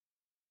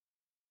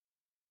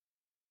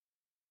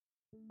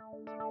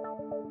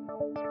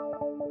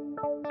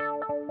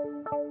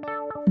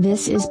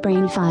This is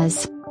Brain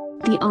Fuzz,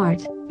 the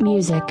art,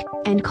 music,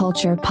 and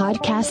culture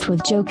podcast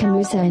with Joe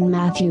Camusa and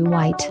Matthew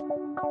White.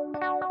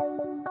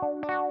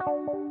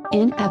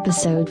 In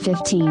episode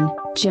 15,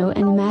 Joe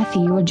and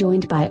Matthew were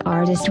joined by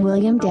artist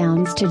William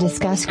Downs to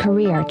discuss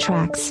career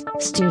tracks,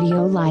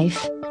 studio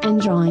life,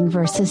 and drawing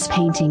versus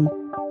painting.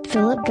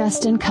 Philip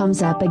Guston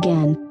comes up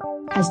again,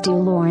 as do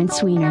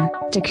Lawrence Weiner,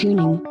 de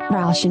Kooning,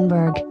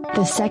 Rauschenberg,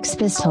 the Sex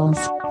Pistols,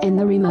 and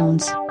the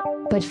Ramones.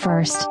 But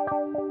first,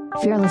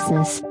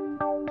 fearlessness.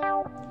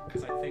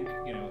 Because I think,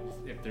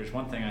 if there's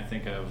one thing I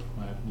think of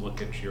when I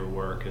look at your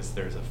work, is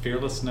there's a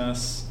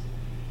fearlessness,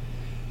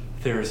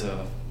 there's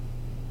a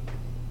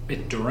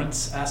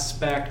endurance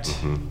aspect,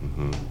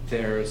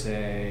 there's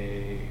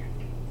a,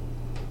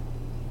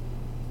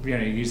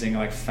 using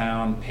like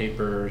found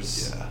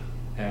papers,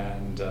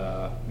 and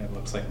it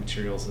looks like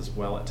materials as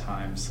well at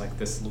times, like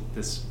this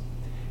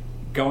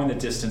going the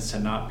distance to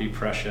not be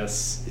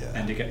precious,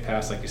 and to get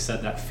past, like you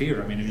said, that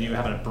fear. I mean, if you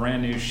have a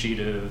brand new sheet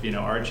of,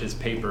 Arches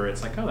paper,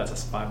 it's like, oh, that's a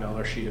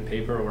 $5 sheet of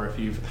paper. Or if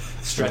you've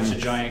stretched a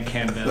giant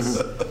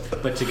canvas,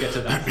 but to get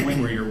to that point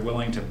where you're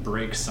willing to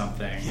break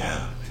something.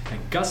 Yeah. And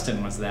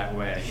Guston was that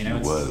way, He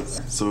was.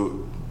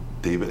 So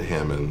David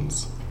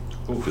Hammonds,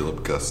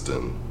 Philip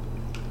Guston,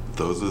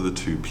 those are the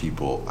two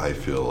people I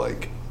feel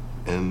like,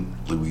 and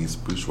Louise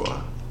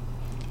Bourgeois.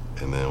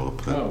 And then we'll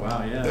put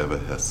Eva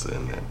Hesse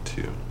in that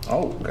too.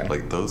 Oh, okay.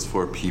 Like those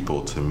four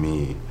people, to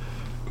me,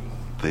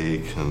 they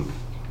can.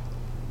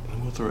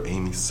 And we'll throw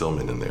Amy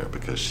Sillman in there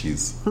because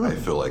she's, I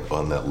feel like,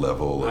 on that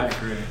level of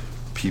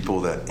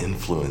people that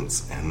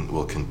influence and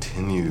will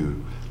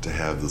continue to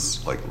have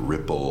this like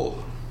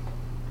ripple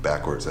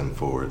backwards and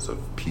forwards of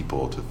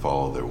people to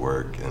follow their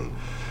work and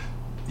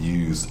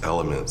use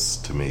elements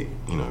to make.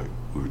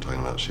 We were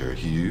talking about Sherry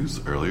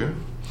Hughes earlier.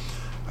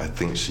 I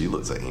think she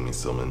looks at Amy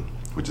Sillman,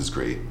 which is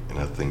great, and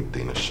I think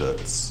Dana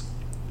Schutz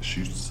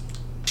shoots.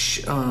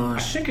 I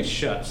think it's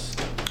Schutz.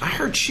 I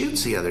heard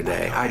Shoots the other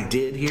day. I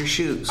did hear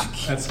Shoots.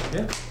 That's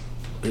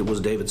It was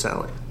David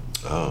Sally.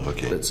 Oh,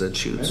 okay. That said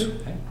Shoots.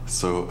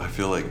 So I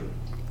feel like,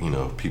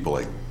 people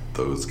like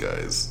those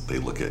guys, they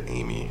look at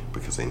Amy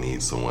because they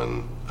need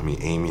someone. I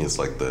mean, Amy is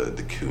like the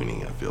de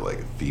Kooning, I feel like,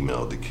 a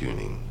female de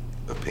Kooning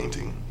of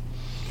painting.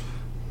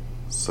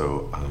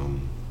 So, I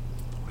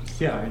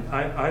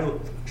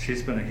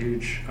she's been a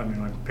huge,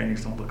 like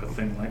paintings don't look a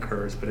thing like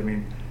hers, but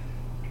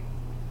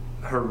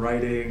her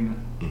writing,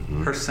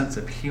 her sense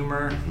of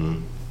humor,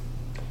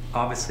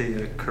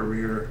 obviously a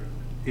career,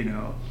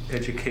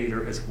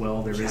 educator as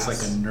well. There is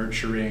like a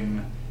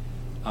nurturing,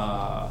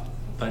 but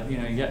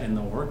in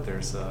the work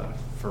there's a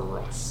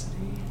ferocity,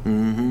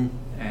 and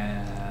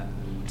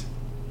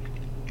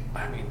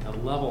the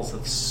levels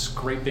of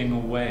scraping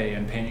away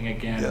and painting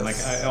again. Like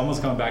I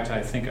almost going back to,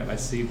 I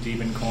see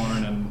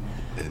Diebenkorn and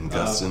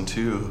Guston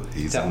too.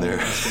 He's in there.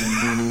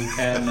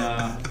 And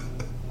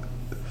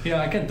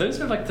again, those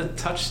are like the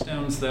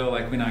touchstones, though.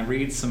 Like when I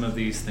read some of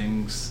these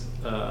things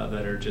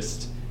that are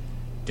just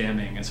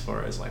damning, as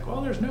far as like,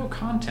 well, there's no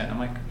content. I'm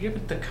like, yeah,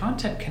 but the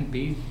content can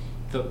be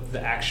the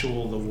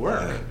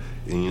work.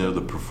 Yeah. And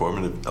the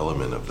performative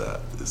element of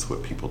that is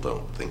what people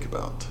don't think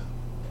about.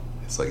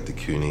 It's like de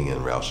Kooning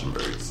and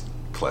Rauschenberg's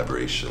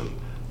collaboration.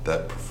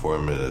 That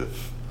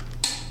performative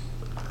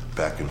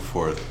back and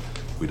forth,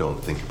 we don't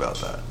think about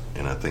that.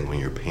 And I think when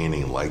you're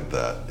painting like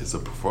that, it's a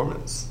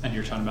performance. And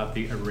you're talking about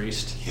the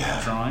erased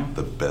drawing?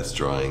 The best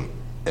drawing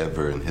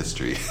ever in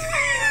history.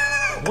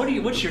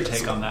 What's your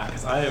take on that?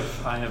 Because I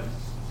have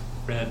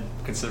read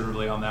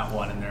considerably on that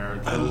one, and there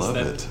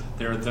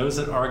are those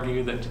that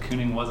argue that de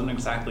Kooning wasn't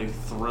exactly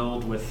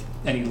thrilled with,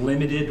 and he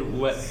limited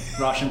what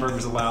Rauschenberg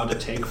was allowed to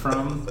take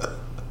from.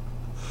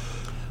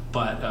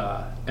 But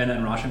and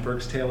then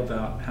Rauschenberg's tale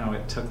about how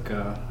it took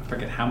I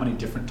forget how many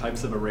different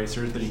types of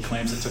erasers, but he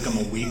claims it took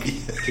him a week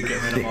to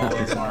get rid of all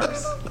those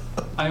marks.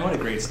 What a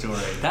great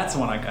story! That's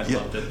one I'd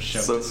love to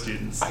show to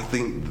students. I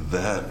think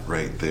that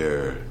right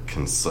there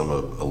can sum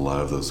up a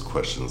lot of those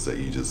questions that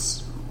you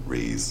just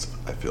raised.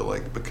 I feel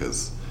like,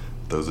 because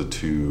those are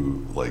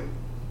two, like,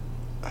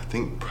 I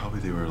think probably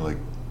they were like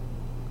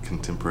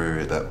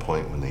contemporary at that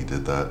point when they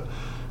did that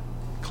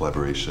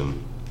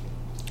collaboration,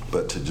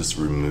 but to just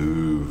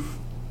remove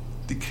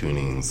de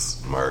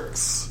Kooning's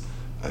marks,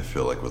 I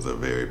feel like was a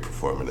very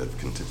performative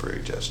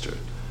contemporary gesture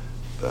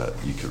that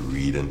you could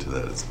read into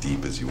that as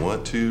deep as you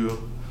want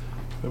to,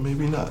 or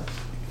maybe not.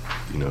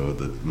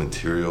 The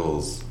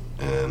materials,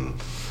 and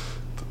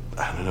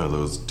I don't know,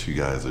 those two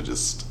guys are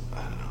just,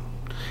 I don't know.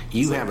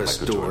 You have a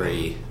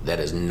story that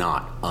is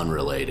not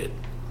unrelated.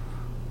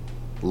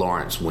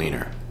 Lawrence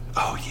Weiner.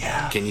 Oh,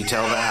 yeah. Can you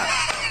tell that?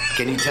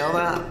 Can you tell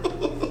that?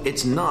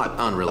 It's not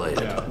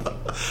unrelated. Yeah.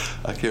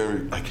 I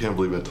can't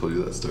believe I told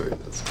you that story.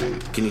 That's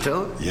great. Can you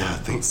tell it? Yeah, I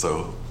think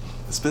so.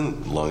 It's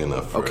been long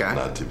enough for it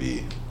not to be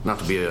a...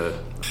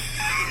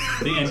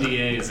 The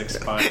NDA is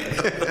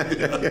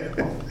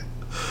expired.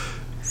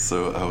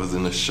 So I was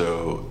in a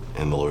show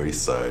in the Lower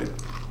East Side,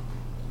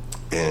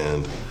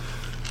 and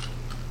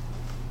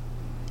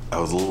I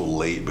was a little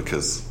late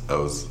because I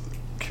was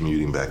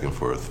commuting back and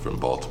forth from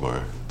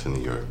Baltimore to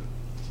New York.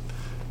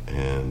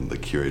 And the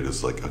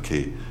curator's like,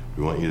 okay,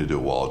 we want you to do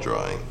a wall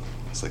drawing.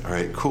 It's like, all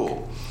right,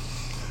 cool.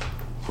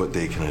 What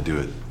day can I do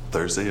it?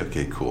 Thursday?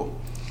 Okay, cool.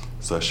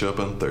 So I show up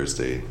on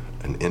Thursday.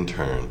 An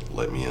intern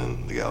let me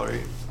in the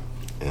gallery,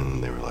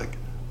 and they were like,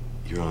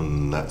 you're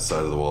on that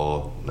side of the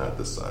wall, not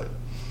this side.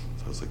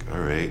 So I was like,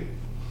 all right.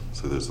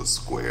 So there's a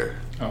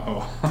square.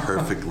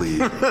 Perfectly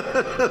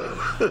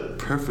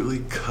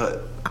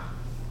cut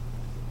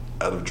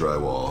out of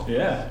drywall.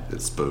 Yeah.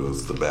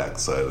 Exposed the back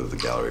side of the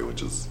gallery,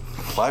 which is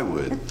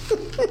plywood.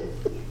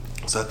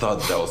 So I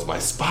thought that was my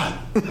spot.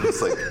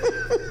 It's like,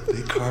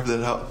 they carved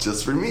it out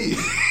just for me.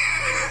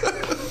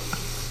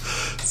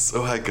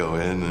 So I go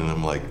in and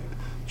I'm like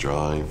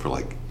drawing for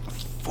like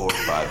 4 or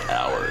 5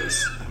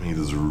 hours. I mean,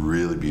 this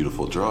really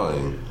beautiful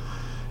drawing.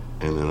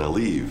 And then I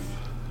leave.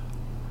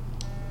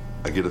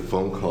 I get a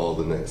phone call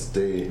the next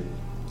day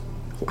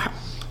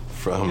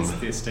from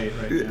the estate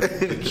right now.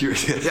 the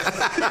curator.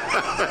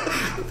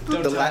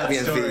 The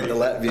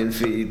Latvian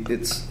feed.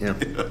 It's yeah.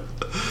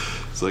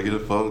 So I get a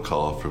phone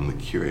call from the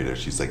curator.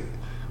 She's like,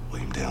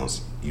 William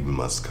Downs, you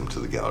must come to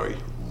the gallery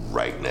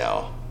right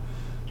now.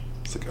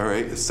 It's like, all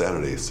right, it's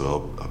Saturday,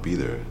 so I'll be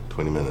there.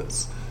 20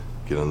 minutes.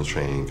 Get on the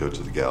train, go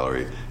to the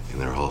gallery,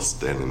 and they're all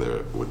standing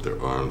there with their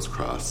arms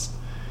crossed.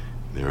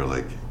 And they were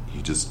like,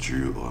 you just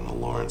drew on a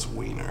Lawrence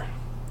Weiner.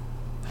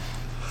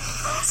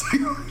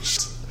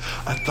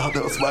 I thought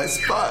that was my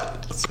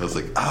spot. So I was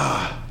like,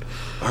 all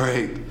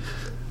right.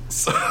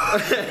 So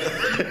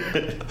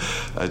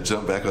I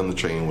jumped back on the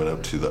train, went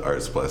up to the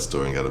art supply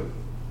store and got a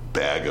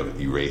bag of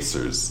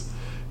erasers.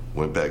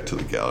 Went back to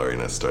the gallery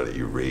and I started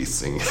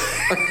erasing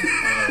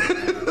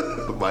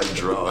my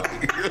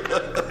drawing.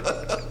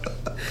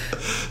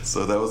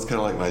 So that was kind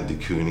of like my de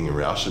Kooning and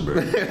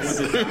Rauschenberg. Was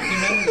it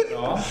documented at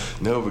all?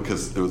 No,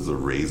 because it was a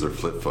Razor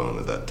flip phone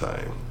at that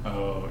time.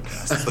 Oh, okay.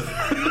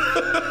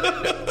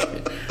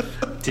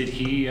 Did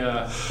he,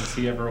 was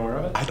he ever aware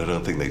of it? I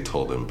don't think they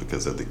told him,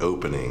 because at the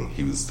opening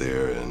he was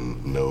there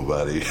and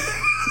nobody.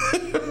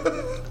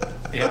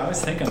 Yeah, I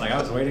was thinking, like,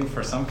 I was waiting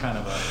for some kind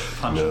of a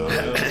punch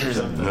or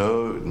something.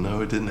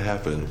 No, it didn't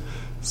happen.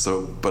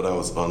 So, but I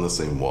was on the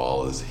same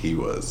wall as he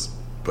was,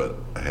 but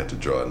I had to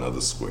draw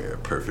another square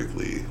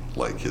perfectly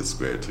like his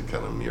square to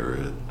kind of mirror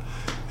it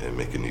and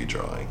make a new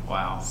drawing.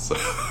 Wow. So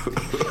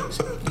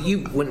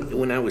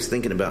when I was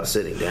thinking about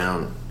sitting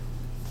down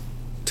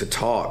to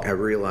talk, I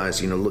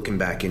realized, looking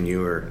back in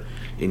your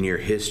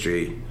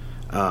history,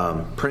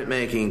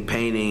 printmaking,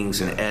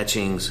 paintings, and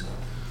etchings.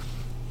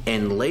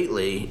 And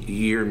lately,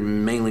 you're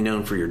mainly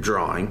known for your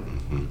drawing.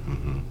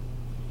 Mm-hmm.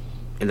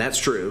 And that's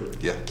true.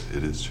 Yeah,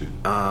 it is true.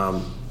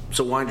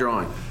 So why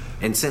drawing?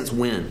 And since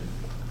when?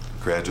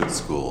 Graduate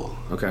school.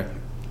 Okay.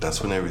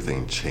 That's when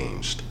everything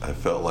changed. I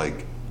felt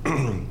like...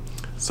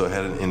 So I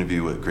had an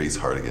interview with Grace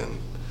Hardigan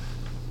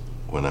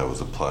when I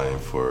was applying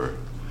for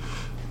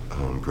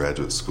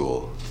graduate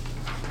school.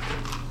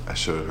 I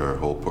showed her a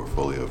whole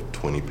portfolio of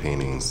 20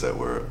 paintings that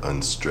were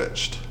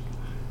unstretched.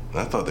 And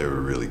I thought they were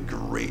really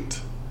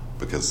great,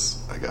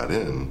 because I got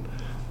in.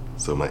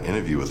 So my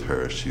interview with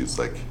her, she was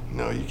like,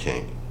 no, you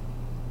can't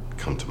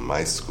come to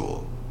my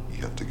school.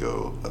 You have to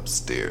go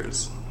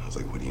upstairs. I was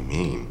like, what do you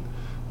mean?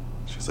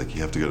 She was like,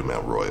 you have to go to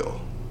Mount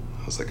Royal.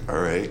 I was like, all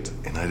right.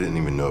 And I didn't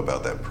even know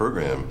about that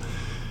program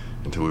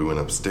until we went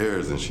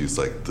upstairs, and she's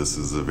like, this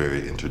is a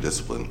very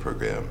interdisciplinary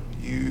program.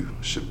 You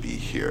should be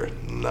here,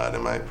 not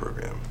in my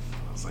program.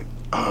 I was like,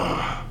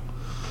 ah.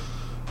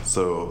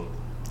 So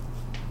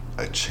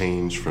I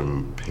changed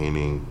from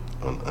painting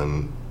on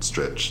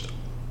unstretched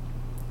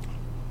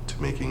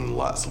to making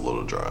lots of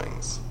little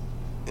drawings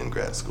in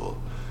grad school.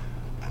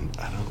 And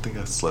I don't think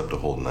I slept a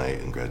whole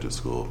night in graduate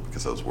school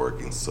because I was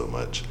working so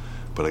much.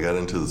 But I got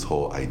into this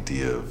whole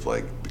idea of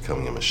like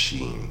becoming a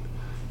machine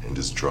and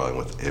just drawing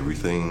with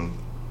everything,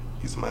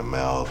 using my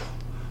mouth,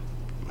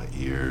 my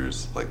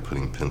ears, like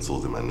putting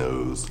pencils in my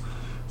nose.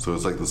 So it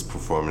was like this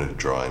performative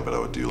drawing, but I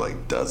would do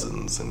like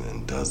dozens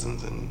and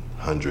dozens and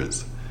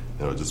hundreds,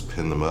 and I would just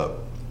pin them up.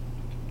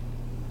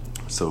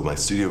 So my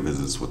studio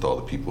visits with all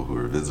the people who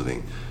were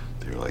visiting,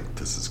 they were like,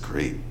 this is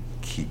great,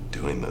 keep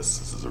doing this.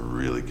 This is a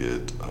really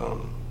good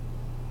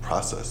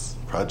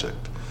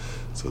project.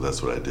 So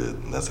that's what I did,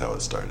 and that's how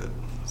it started.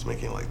 I was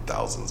making like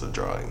thousands of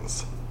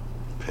drawings,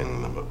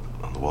 pinning them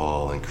up on the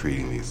wall and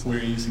creating these. Were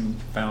you using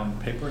found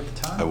paper at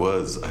the time? I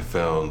was. I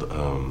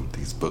found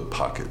these book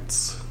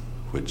pockets,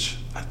 which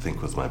I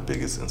think was my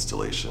biggest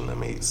installation. I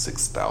made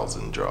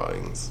 6,000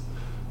 drawings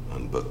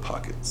on book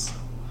pockets.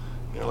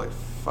 They're like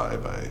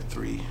 5 by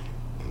 3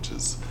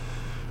 inches.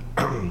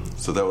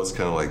 So that was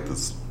kind of like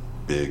this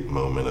big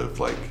moment of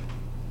like,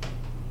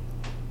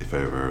 if I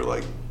ever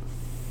like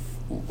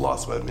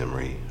lost my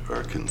memory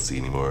or couldn't see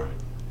anymore,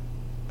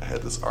 I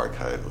had this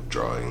archive of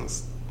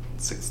drawings,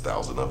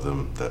 6,000 of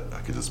them, that I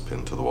could just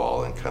pin to the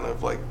wall and kind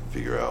of like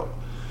figure out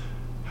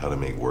how to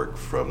make work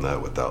from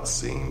that without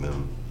seeing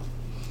them.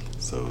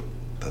 So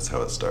that's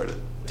how it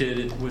started.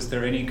 Was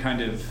there any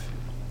kind of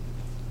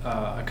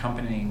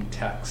accompanying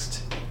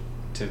text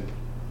to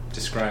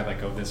describe,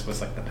 like, oh, this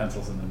was like the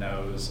pencils in the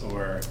nose,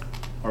 or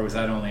was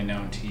that only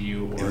known to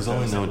you? Or it was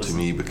only known to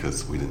me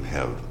because we didn't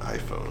have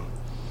iPhone.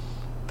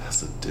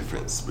 That's the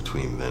difference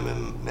between then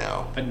and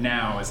now. But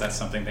now, is that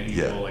something that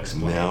you will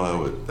explain? Now I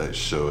would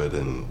show it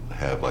and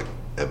have like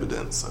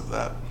evidence of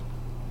that.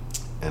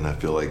 And I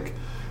feel like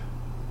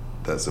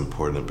that's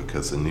important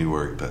because the new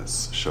work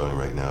that's showing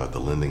right now at the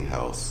Lending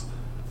House,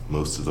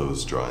 most of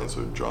those drawings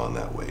were drawn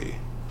that way.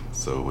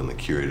 So when the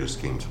curators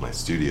came to my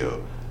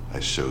studio, I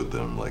showed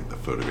them like the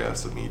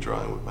photographs of me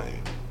drawing with my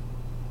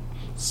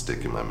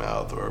stick in my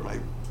mouth or my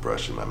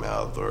brush in my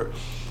mouth or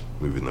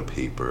moving the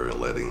paper and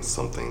letting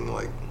something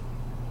like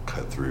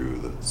cut through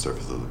the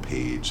surface of the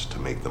page to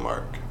make the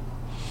mark.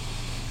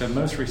 The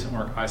most recent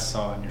work I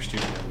saw in your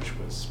studio, which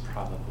was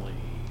probably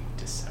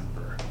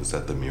December. Was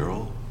that the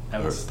mural?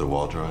 That was the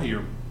wall drawing?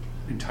 Your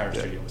entire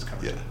studio was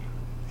covered.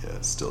 Yeah,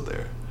 it's still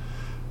there.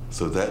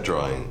 So that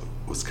drawing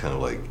was kind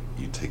of like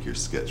you take your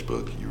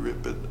sketchbook, you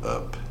rip it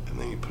up, and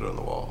then you put it on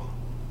the wall.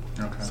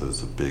 Okay. So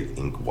it's a big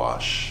ink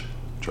wash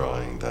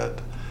drawing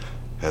that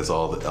has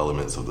all the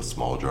elements of the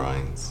small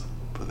drawings,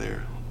 but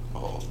they're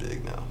all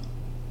big now.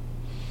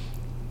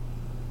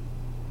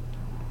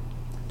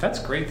 That's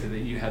great that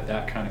you had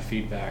that kind of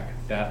feedback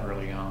that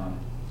early on,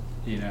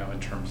 in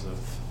terms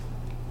of,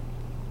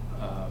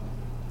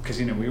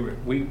 because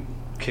we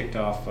kicked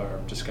off our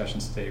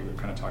discussions today. We were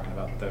kind of talking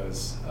about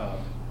those.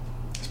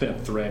 It's been a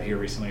thread here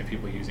recently of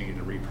people using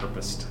either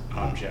repurposed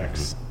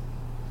objects.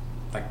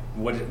 Like,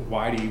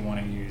 why do you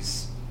want to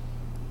use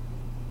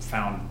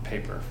found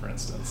paper, for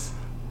instance?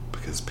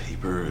 Because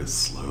paper is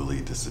slowly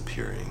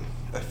disappearing,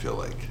 I feel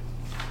like.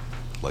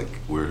 Like,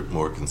 we're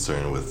more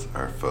concerned with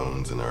our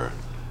phones and our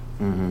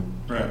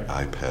Right.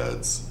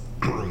 iPads,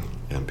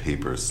 and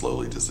paper is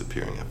slowly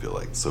disappearing, I feel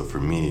like. So for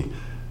me,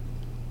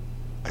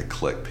 I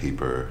collect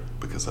paper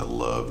because I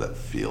love that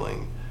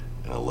feeling,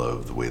 and I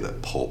love the way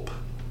that pulp,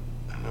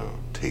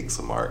 takes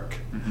a mark.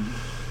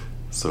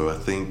 So I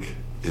think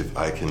if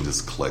I can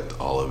just collect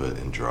all of it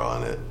and draw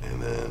on it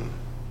and then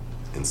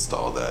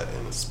install that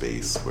in a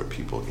space where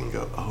people can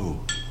go, oh,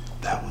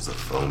 that was a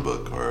phone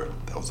book, or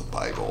that was a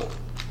Bible,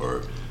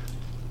 or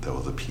that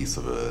was a piece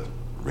of a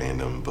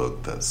random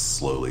book that's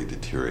slowly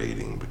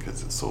deteriorating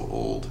because it's so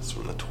old. It's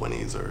from the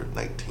 20s or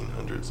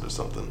 1900s or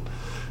something.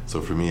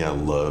 So for me, I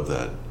love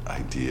that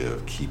idea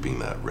of keeping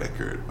that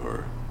record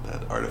or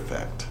that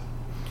artifact.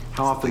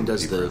 How often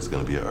does it's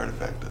going to be an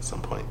artifact at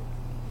some point?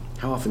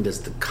 How often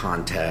does the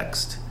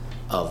context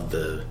of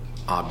the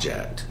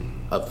object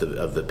of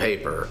the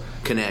paper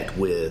connect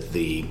with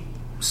the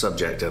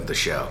subject of the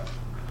show?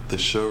 The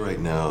show right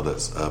now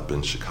that's up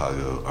in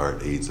Chicago,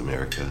 Art AIDS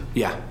America.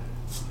 Yeah.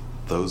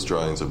 Those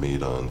drawings are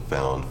made on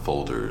found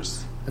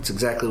folders. That's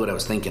exactly what I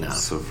was thinking of.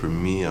 So for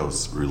me, I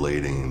was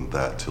relating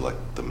that to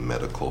like the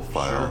medical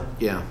file. Sure.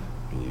 Yeah.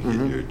 When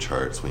you get your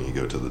charts, when you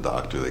go to the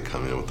doctor, they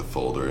come in with the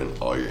folder and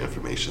all your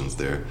information's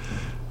there.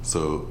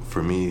 So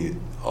for me,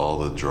 all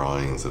the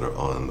drawings that are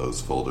on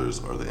those folders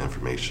are the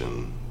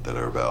information that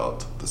are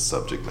about the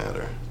subject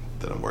matter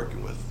that I'm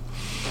working with.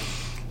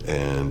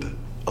 And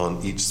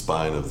on each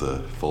spine of the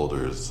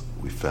folders,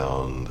 we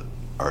found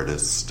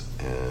artists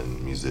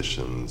and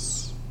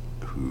musicians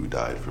who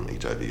died from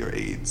HIV or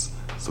AIDS.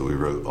 So we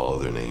wrote all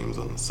of their names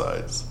on the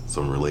sides.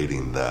 So I'm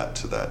relating that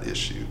to that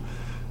issue.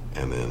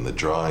 And then the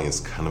drawing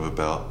is kind of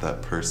about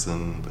that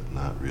person, but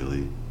not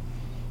really,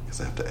 because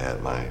I have to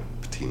add my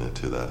patina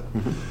to that.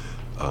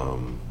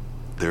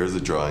 There is a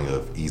drawing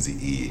of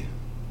Eazy-E,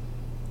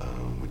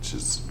 which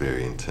is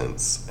very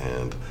intense,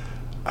 and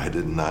I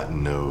did not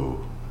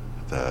know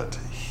that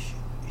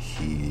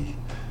he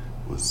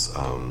was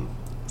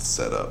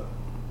set up,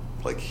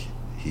 like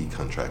he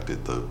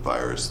contracted the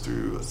virus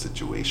through a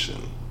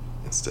situation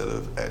instead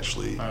of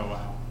actually. Oh,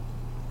 wow.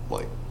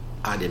 Like,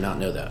 I did not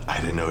know that. I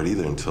didn't know it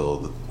either until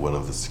one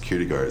of the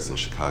security guards in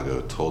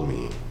Chicago told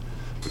me,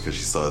 because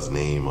she saw his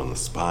name on the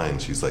spine.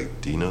 She's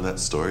like, "Do you know that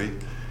story?"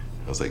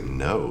 I was like,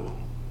 "No,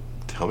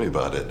 tell me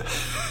about it."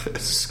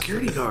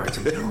 Security guards,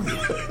 I'm telling you.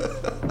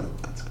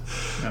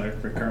 Another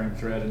recurring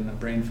thread in the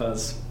brain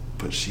fuzz.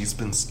 But she's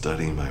been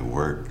studying my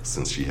work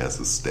since she has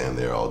to stand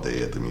there all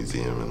day at the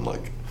museum and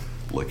like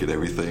look at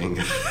everything.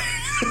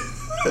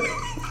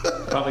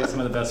 Probably some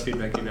of the best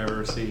feedback you've ever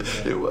received.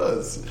 Yeah. It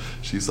was.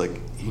 She's like,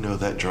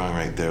 that drawing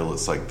right there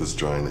looks like this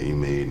drawing that you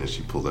made. And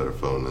she pulls out her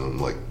phone, and I'm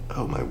like,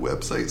 oh, my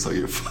website's on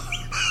your phone.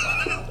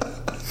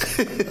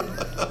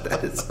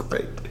 That is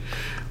great.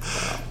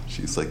 Wow.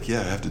 She's like, yeah,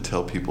 I have to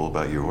tell people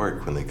about your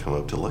work when they come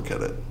up to look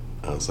at it.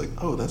 I was like,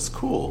 oh, that's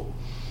cool.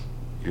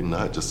 You're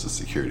not just a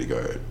security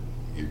guard.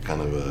 You're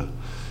kind of a,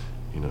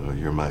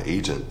 you're my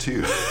agent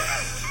too.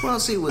 Well,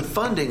 see, with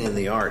funding in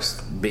the arts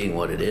being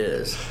what it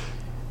is,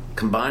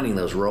 combining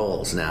those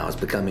roles now is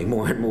becoming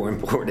more and more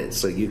important.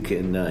 So you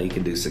can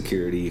do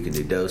security, you can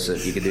do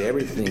docent, you can do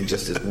everything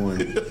just as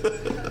one.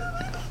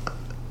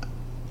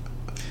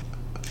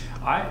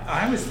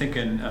 I was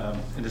thinking,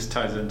 and this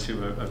ties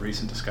into a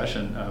recent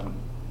discussion,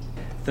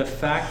 the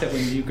fact that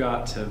when you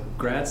got to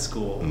grad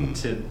school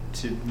to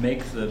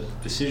make the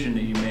decision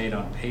that you made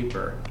on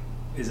paper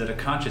is it a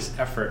conscious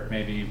effort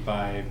maybe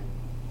by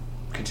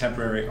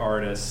contemporary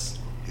artists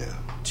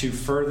to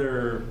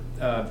further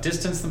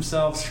distance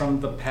themselves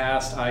from the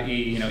past,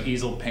 i.e.,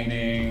 easel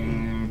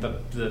painting,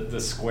 the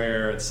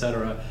square,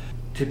 etc.,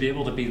 to be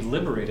able to be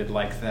liberated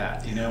like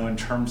that, in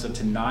terms of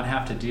to not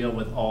have to deal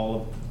with all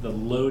of the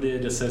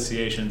loaded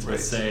associations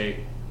with, say,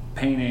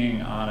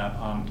 painting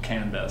on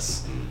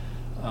canvas.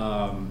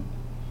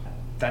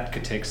 That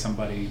could take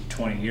somebody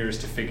 20 years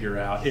to figure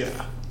out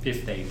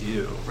if they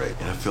do. Right,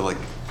 and I feel like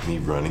me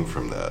running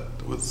from that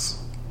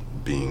was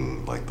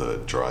being like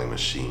the drawing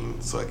machine,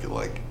 so I could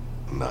like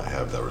not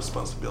have that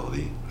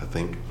responsibility, I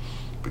think,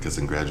 because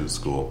in graduate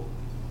school,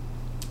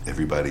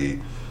 everybody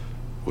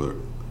was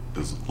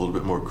a little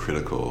bit more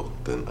critical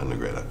than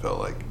undergrad, I felt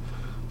like.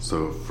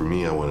 So for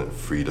me, I wanted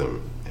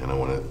freedom, and I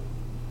wanted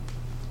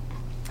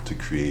to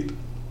create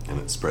an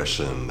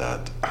expression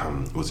that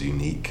was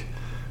unique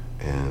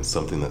and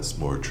something that's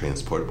more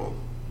transportable.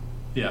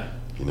 Yeah.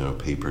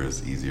 Paper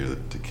is easier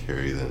to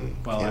carry than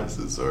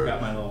canvases or I've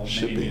got my little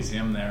shipping. mini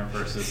museum there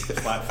versus the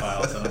flat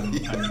files,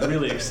 and I'm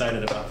really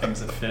excited about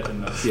things that fit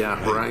in those.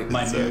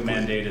 My new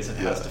mandate is it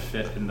has to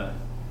fit in the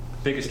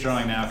biggest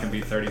drawing now can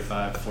be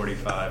 35,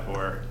 45,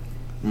 or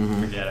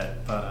forget it.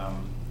 But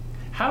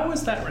how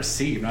was that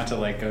received? Not to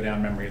like go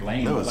down memory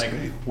lane, No, but it's like,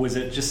 great. was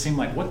it just seem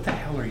like, what the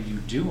hell are you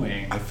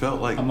doing? I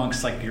felt like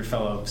amongst like your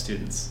fellow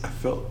students. I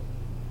felt.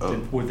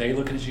 Were they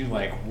looking at you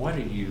like, what are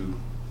you?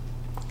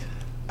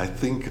 I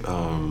think,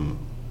 all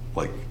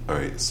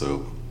right,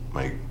 so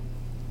my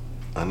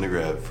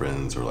undergrad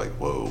friends were like,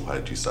 whoa, why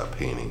did you stop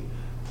painting?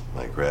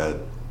 My grad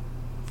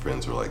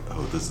friends were like,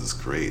 oh, this is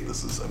great,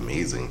 this is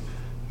amazing.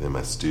 And then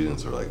my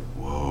students were like,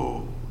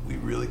 whoa, we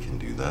really can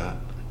do that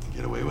and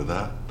get away with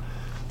that?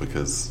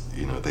 Because,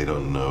 they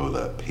don't know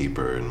that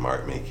paper and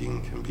mark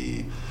making can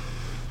be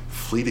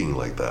fleeting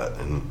like that.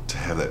 And to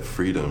have that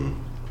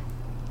freedom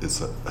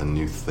is a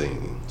new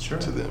thing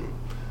to them.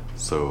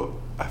 So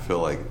I feel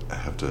like I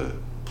have to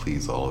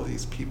please all of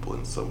these people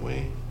in some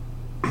way.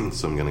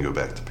 So I'm going to go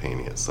back to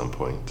painting at some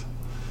point.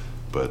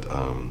 But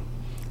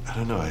I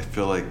don't know. I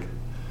feel like,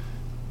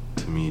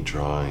 to me,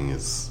 drawing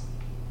it's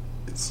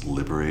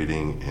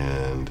liberating,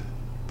 and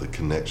the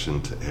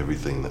connection to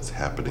everything that's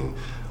happening.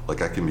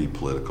 Like, I can be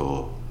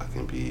political, I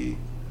can be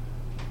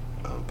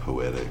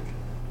poetic,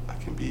 I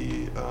can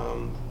be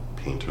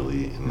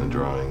painterly in the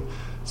drawing.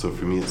 So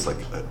for me, it's like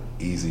an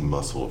easy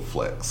muscle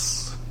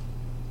flex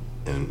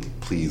and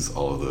please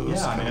all of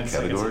those kind of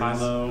categories. Like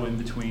it's high-low, in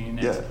between,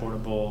 it's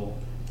portable.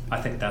 I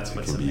think that's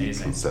what's amazing. It can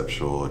be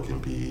conceptual, it can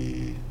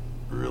be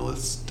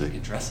realistic. You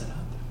can dress it up.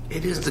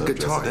 It is the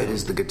guitar. It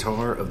is the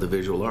guitar of the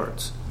visual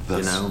arts.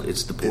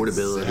 It's the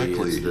portability.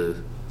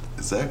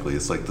 Exactly.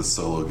 It's like the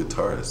solo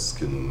guitarists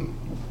can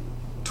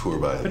tour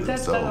by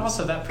themselves. But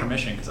also that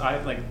permission, because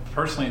I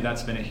personally,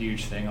 that's been a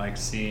huge thing. Like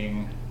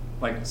seeing,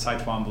 Cy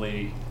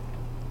Twombly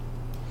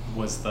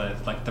was the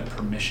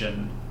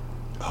permission.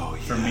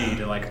 For me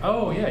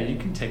to you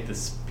can take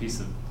this piece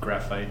of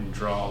graphite and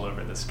draw all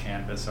over this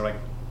canvas, or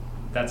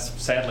that's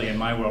sadly in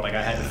my world, I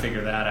had to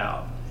figure that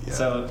out. Yeah.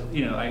 So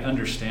I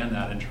understand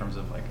that in terms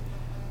of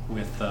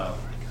with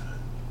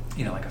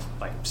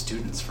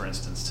students, for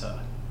instance, to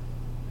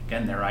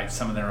again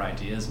some of their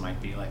ideas might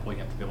be you have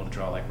to be able to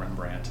draw like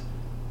Rembrandt,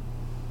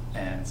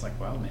 and it's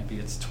maybe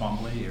it's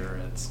Twombly or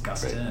it's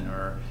Gustin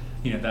or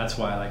that's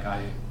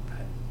why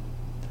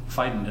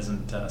Phaidon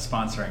isn't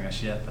sponsoring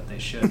us yet, but they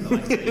should.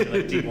 But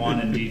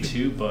D1 and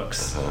D2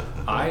 books,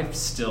 I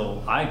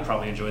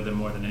probably enjoy them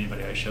more than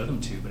anybody I show them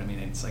to. But I mean,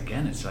 it's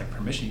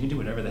permission. You can do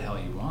whatever the hell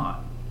you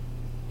want.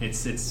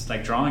 It's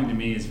like drawing to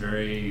me is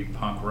very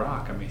punk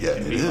rock. I mean,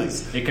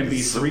 it can be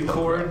three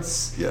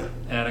chords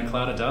and a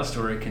cloud of dust,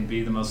 or it can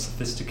be the most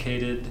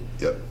sophisticated,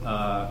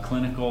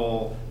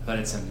 clinical, but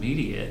it's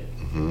immediate.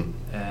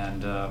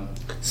 And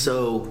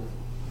so,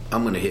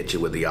 I'm going to hit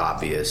you with the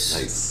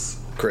obvious.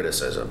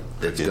 Criticism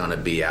that's going to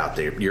be out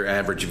there. Your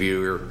average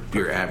viewer,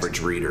 your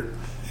average reader,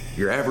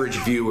 your average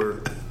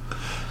viewer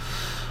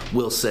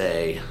will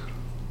say,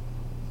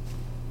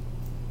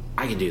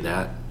 I can do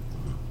that.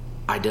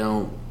 I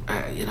don't,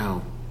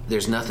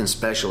 there's nothing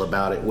special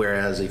about it.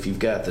 Whereas if you've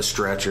got the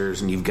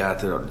stretchers and you've got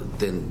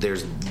then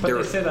there's... But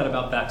they say that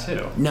about that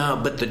too. No,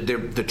 but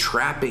the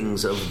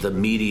trappings of the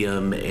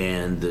medium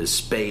and the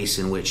space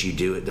in which you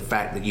do it, the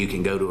fact that you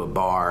can go to a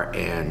bar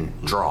and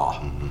draw.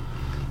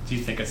 Do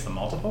you think it's the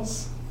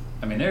multiples?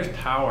 I mean, there's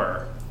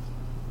power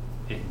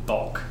in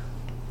bulk.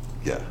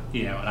 Yeah.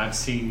 And I've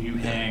seen you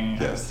hang.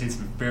 I've seen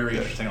some very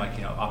interesting,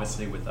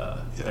 obviously with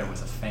there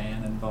was a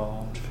fan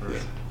involved for.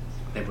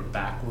 They were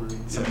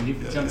backwards. I mean,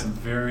 you've done some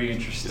very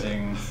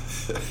interesting.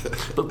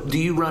 But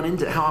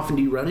how often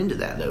do you run into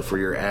that though? For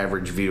your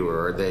average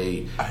viewer, are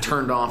they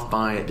turned off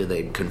by it? Do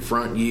they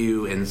confront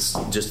you and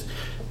just?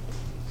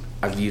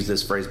 I've used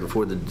this phrase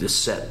before: the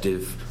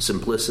deceptive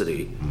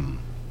simplicity.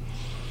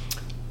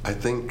 I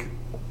think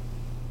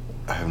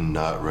I have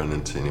not run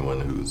into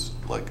anyone who's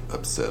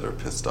upset or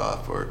pissed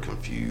off or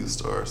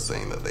confused or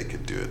saying that they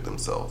could do it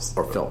themselves.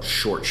 Or felt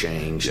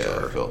shortchanged.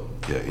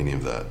 Any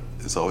of that.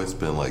 It's always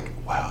been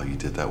wow, you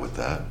did that with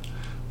that?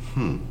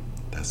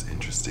 That's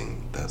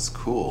interesting. That's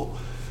cool.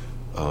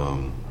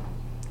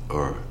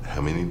 Or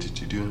how many did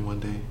you do in one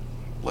day?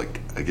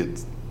 Like, I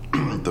get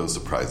those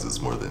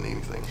surprises more than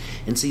anything.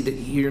 And see, that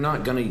you're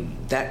not going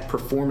to, that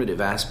performative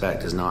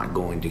aspect is not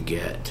going to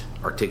get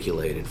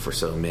articulated for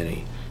so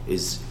many.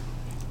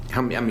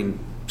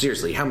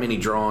 Seriously, how many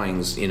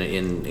drawings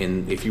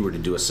in if you were to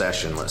do a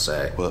session, let's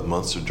say? Well, at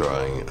Monster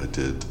Drawing, I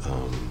did,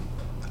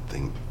 I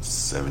think,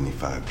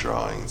 75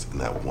 drawings in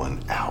that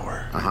 1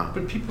 hour.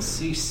 But people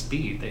see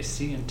speed, they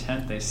see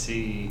intent, they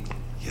see...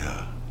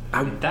 Yeah.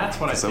 That's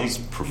what I think.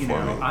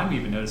 I'm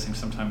even noticing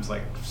sometimes,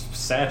 like,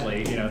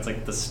 sadly, it's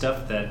like the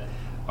stuff that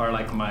are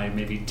like my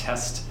maybe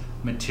test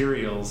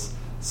materials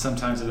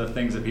sometimes are the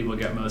things that people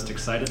get most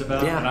excited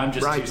about. Yeah, and I'm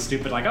just too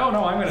stupid, like, oh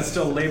no, I'm going to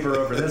still labor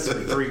over this for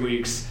 3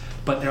 weeks.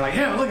 But they're like,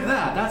 yeah, look at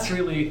that. That's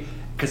really,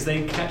 because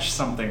they catch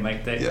something.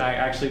 Like, I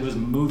actually was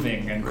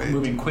moving and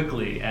moving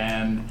quickly.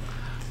 And,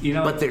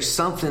 But there's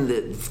something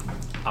that...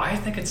 I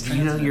think it's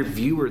transmitted. Your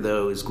viewer,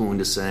 though, is going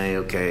to say,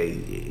 okay,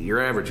 your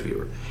average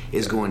viewer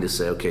is going to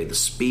say, okay, the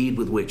speed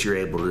with which you're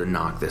able to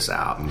knock this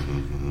out,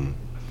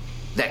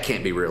 that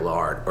can't be real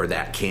art, or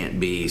that can't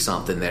be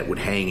something that would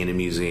hang in a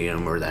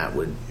museum, or that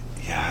would...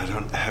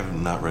 Yeah, I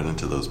have not run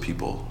into those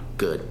people.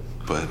 Good.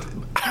 But...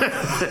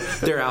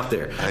 They're out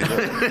there.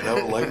 I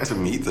would like to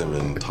meet them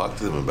and talk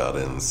to them about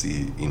it and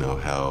see,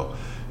 how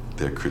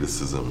their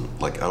criticism...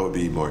 Like, I would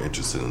be more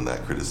interested in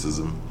that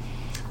criticism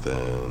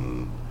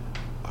than...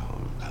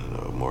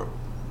 more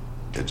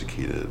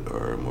educated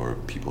or more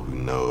people who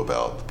know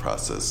about the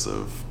process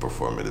of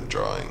performative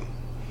drawing.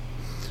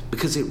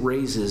 Because it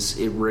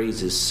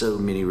raises so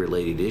many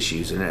related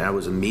issues. And I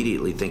was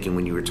immediately thinking,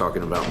 when you were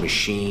talking about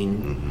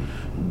machine,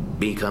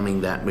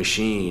 becoming that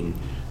machine,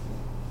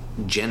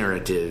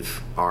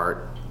 generative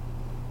art,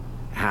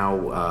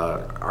 how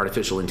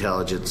artificial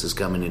intelligence is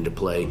coming into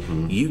play.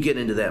 You get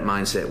into that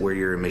mindset where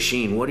you're a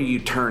machine. What are you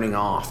turning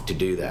off to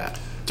do that?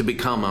 To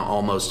become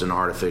almost an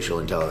artificial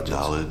intelligence?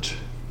 Knowledge.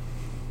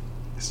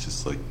 It's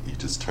just like you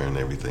just turn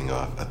everything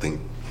off. I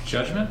think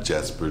judgment?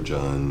 Jasper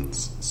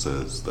Johns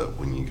says that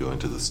when you go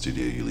into the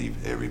studio, you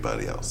leave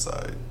everybody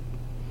outside.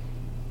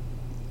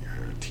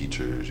 Your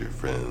teachers, your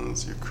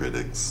friends, your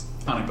critics.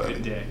 On a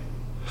good day.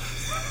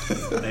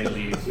 They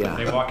leave. Yeah.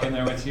 They walk in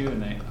there with you,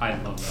 and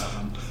I love that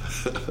one.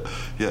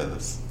 Yeah,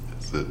 that's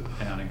it.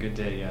 And on a good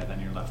day,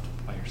 then you're left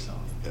by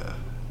yourself. Yeah.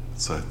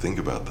 So I think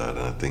about that,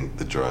 and I think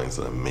the drawings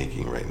that I'm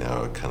making right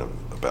now are kind of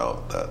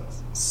about that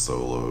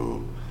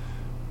solo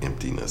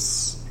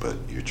emptiness, but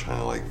you're trying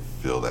to like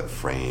fill that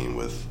frame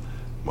with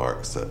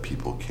marks that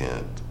people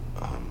can't,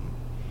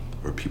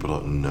 or people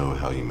don't know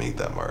how you made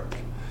that mark.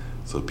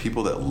 So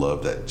people that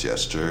love that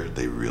gesture,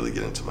 they really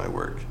get into my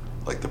work.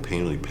 Like the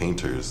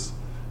painters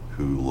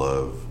who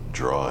love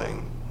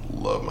drawing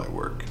love my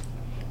work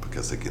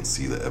because they can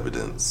see the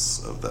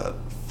evidence of that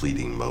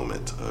fleeting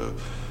moment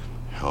of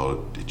how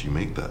did you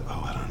make that?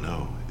 Oh, I don't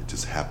know. It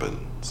just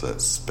happened. So that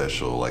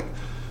special, like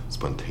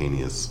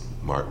spontaneous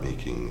mark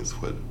making is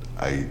what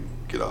I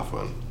get off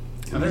on.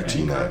 Are there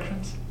any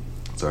corrections?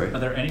 Sorry? Are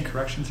there any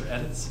corrections or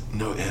edits?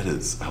 No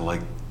edits. I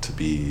like to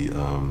be,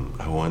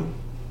 I want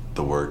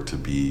the work to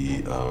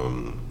be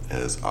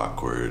as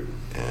awkward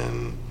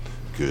and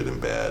good and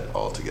bad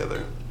all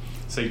together.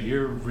 So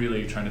you're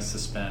really trying to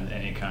suspend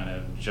any kind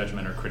of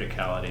judgment or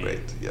criticality.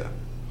 Right, yeah.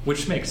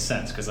 Which makes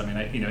sense, because, I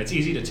mean, it's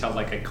easy to tell,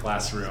 like, a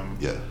classroom.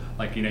 Yeah.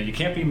 Like, you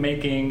can't be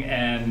making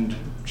and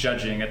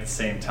judging at the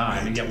same time,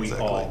 right, and yet we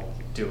all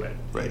do it.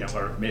 Right.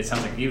 Or it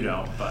sounds like you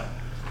don't, but,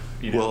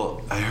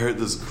 Well, I heard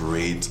this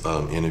great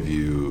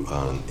interview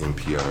on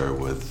NPR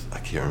with, I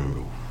can't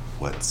remember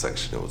what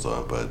section it was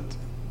on, but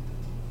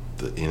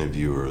the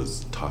interviewer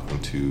was talking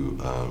to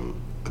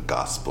a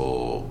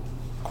gospel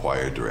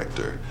choir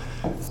director.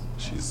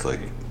 She's like,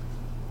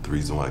 the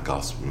reason why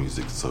gospel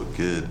music is so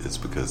good is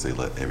because they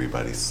let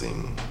everybody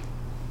sing,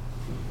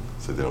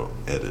 so they don't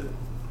edit.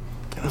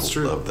 And That's I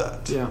true. love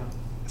that. Yeah.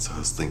 So I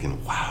was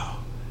thinking, wow,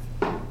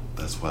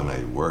 that's why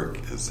my work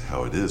is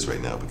how it is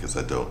right now, because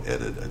I don't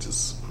edit. I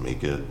just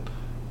make it,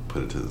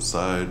 put it to the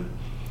side,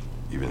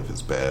 even if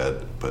it's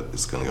bad, but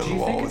it's going to go on the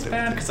wall. Do you think it's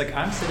bad? Because, like,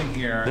 I'm sitting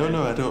here.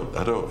 No, I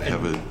don't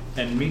have it.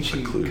 And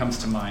Michi comes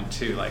to mind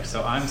too. Like,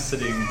 so I'm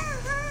sitting.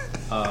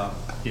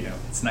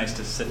 It's nice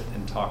to sit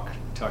and talk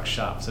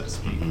shop, so to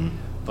speak. Mm-hmm.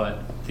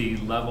 But the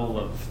level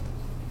of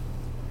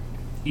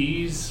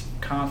ease,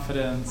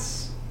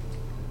 confidence,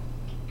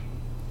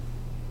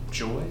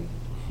 joy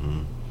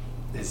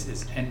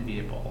is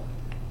enviable.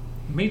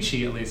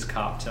 Michi at least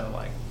copped to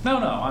like, no,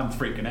 I'm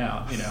freaking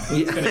out.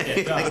 It's gonna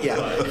get done. Yeah.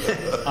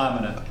 But I'm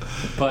gonna.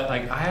 But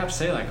like, I have to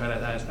say, like,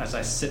 as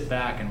I sit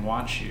back and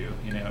watch you,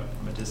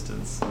 from a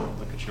distance,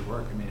 look at your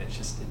work. I mean, it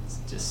just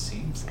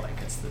seems like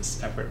it's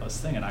this effortless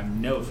thing, and I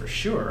know for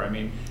sure. I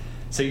mean,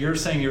 so you're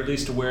saying you're at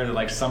least aware that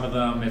like some of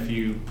them, if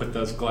you put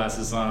those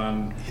glasses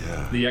on,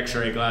 the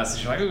X-ray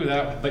glasses, you're like, ooh,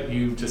 that. But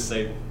you just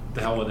say,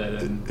 the hell with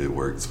it, and it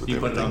works with you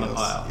put it on the else.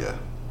 pile. Yeah.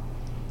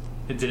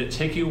 Did it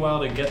take you a while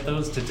to get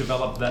those, to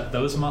develop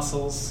those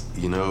muscles?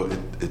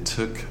 It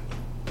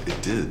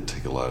did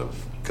take a lot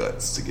of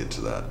guts to get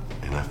to that.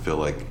 And I feel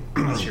like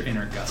that's your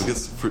inner guts.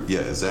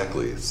 Yeah,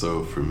 exactly.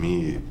 So for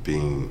me,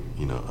 being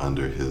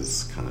under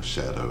his kind of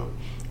shadow,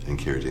 and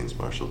Kerry James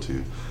Marshall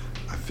too,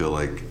 I feel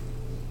like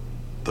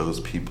those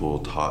people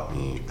taught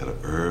me at an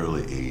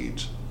early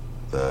age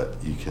that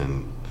you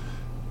can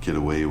get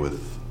away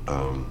with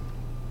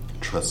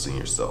trusting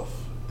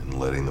yourself and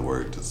letting the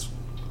work just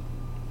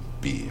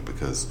be,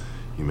 because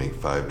you make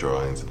 5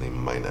 drawings and they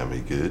might not be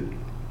good,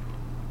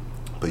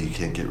 but you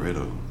can't get rid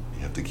of them.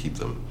 You have to keep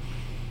them.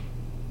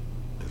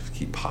 You have to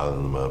keep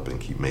piling them up and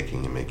keep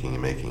making and making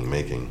and making and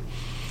making.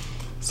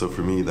 So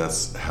for me,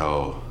 that's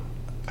how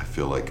I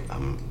feel like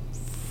I'm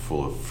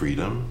full of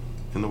freedom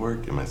in the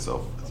work, in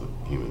myself as a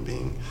human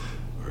being,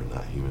 or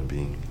not human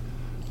being,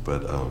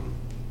 but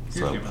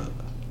You're human.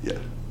 Yeah.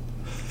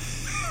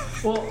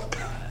 Well,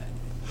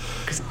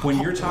 because when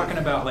you're talking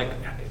about like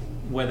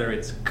whether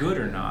it's good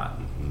or not,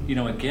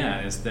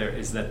 again, is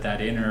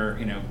that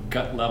inner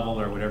gut level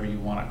or whatever you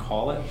want to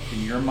call it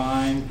in your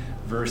mind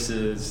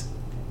versus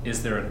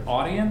is there an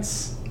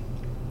audience?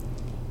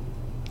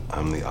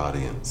 I'm the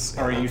audience.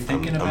 Are you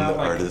thinking about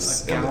like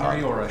artist a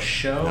gallery or a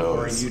show, no,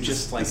 or are you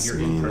just like you're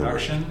in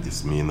production?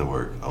 It's me and the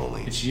work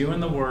only. It's you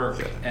and the work,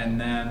 yeah. And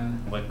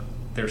then like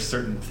there's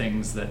certain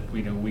things that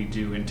we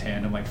do in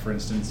tandem. Like for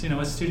instance,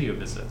 a studio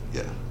visit.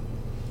 Yeah.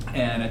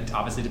 And it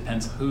obviously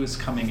depends who's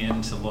coming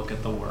in to look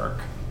at the work,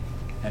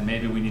 and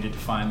maybe we need to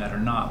define that or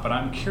not. But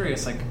I'm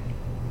curious, like,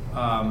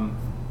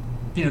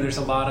 there's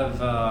a lot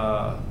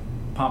of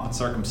pomp and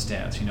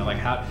circumstance. Like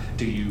how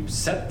do you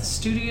set the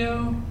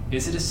studio?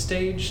 Is it a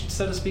stage,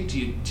 so to speak? Do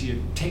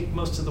you take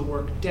most of the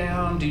work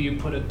down? Do you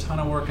put a ton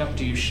of work up?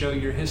 Do you show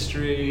your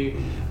history?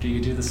 Do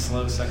you do the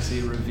slow,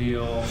 sexy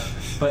reveal?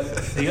 But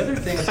the other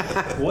thing is,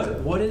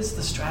 what is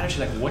the strategy?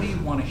 Like, what do you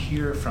want to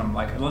hear from?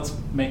 Like, let's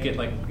make it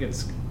like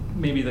it's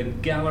maybe the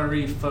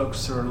gallery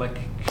folks or like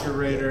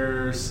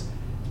curators,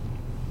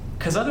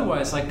 because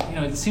otherwise, like,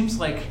 it seems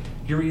like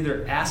you're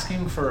either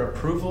asking for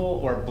approval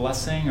or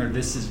blessing, or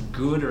this is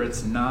good or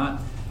it's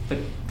not,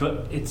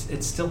 but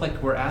it's still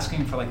like we're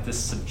asking for like this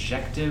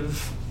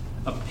subjective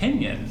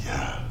opinion.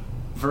 Yeah.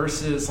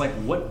 Versus like,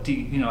 what do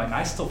you like,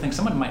 I still think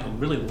someone might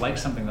really like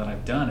something that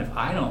I've done. If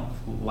I don't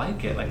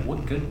like it, like,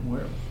 what good,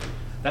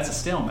 that's a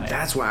stalemate.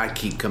 That's why I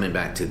keep coming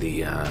back to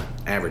the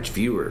average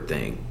viewer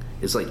thing.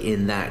 It's like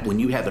in that when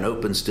you have an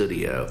open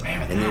studio,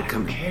 man, and they'll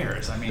come. Who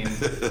cares? I mean, I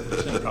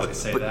shouldn't probably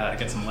say that. I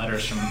get some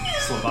letters from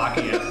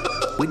Slovakia.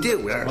 We do.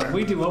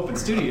 We do open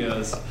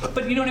studios,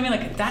 but you know what I mean.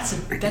 Like that's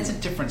a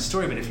different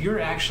story. But if you're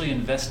actually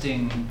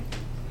investing,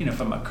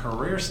 from a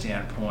career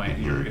standpoint,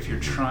 if you're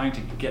trying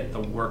to get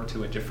the work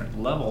to a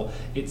different level,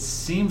 it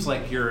seems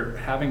like you're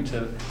having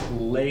to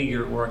lay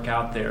your work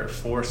out there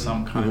for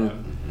some kind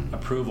of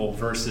approval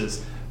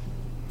versus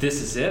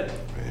this is it.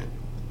 Right.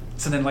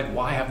 So then, like,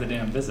 why have the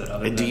damn visit?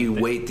 And do you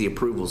weight the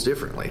approvals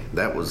differently?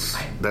 I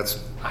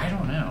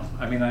don't know.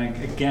 I mean,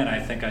 I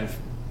think I've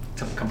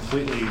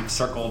completely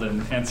circled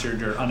and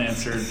answered or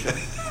unanswered,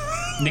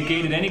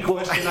 negated any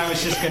question I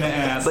was just going to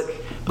ask.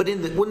 But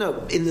in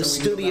the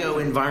studio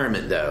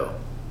environment though,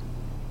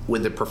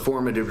 with the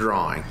performative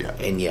drawing,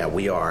 and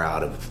we are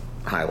out of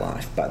High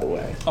Life, by the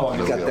way. Oh,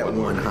 we got that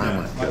one High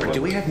Life. Yeah.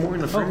 Do we have more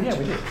in the fridge? Oh, yeah,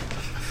 we do.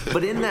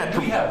 But in that,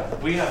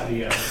 we have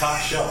the top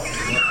shelf.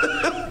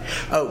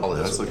 Oh,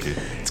 that's okay.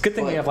 It's a good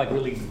thing we have like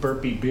really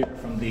burpy beer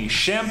from the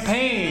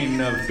champagne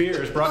of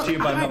beers brought to you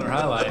by Miller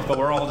High Life, but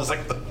we're all just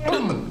like,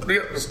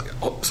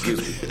 excuse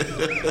me.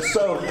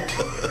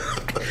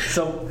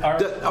 So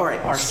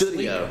our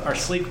studio, our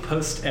sleek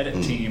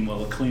post-edit team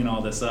will clean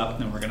all this up,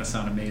 and we're going to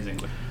sound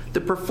amazing.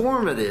 The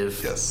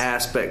performative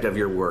aspect of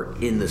your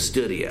work in the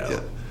studio.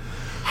 Yeah.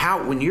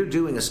 How, when you're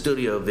doing a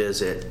studio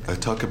visit, I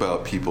talk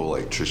about people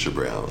like Trisha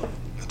Brown.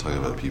 I talk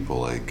about people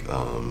like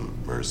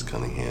Merce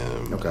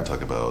Cunningham. Okay. I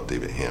talk about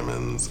David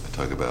Hammonds. I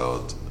talk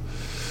about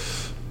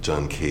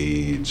John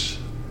Cage,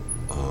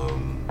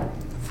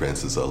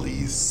 Francis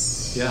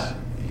Alice. Yeah.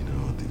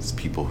 These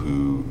people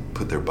who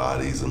put their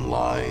bodies in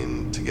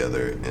line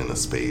together in a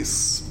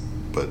space,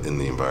 but in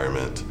the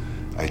environment.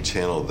 I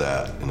channel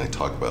that and I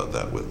talk about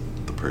that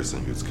with the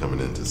person who's coming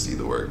in to see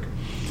the work.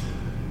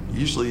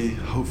 Usually,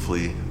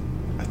 hopefully,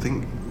 I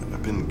think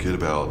I've been good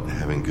about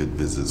having good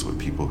visits with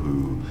people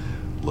who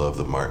love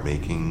the art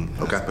making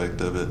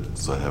aspect of it.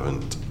 So I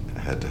haven't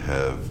had to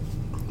have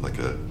like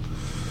a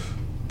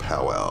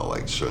powwow,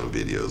 like showing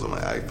videos on my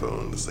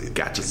iPhone to say,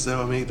 "Gotcha, this is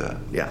how I made that."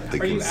 Yeah.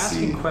 Are you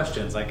asking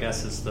questions? I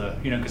guess is the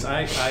because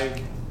I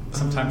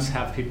sometimes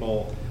have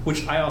people,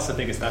 which I also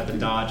think is that the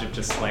dodge of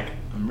just like,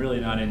 I'm really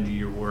not into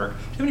your work.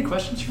 Do you have any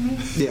questions for me?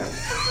 Yeah.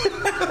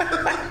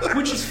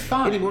 Which is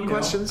fine. Any more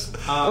questions?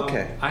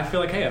 Okay. I feel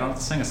like, hey, I don't have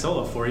to sing a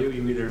solo for you.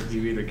 You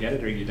either get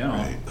it or you don't.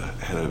 Right. I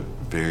had a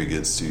very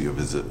good studio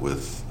visit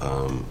with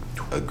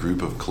a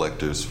group of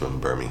collectors from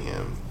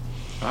Birmingham.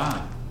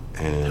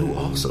 And who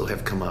also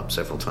have come up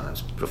several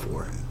times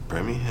before.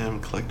 Birmingham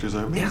collectors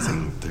are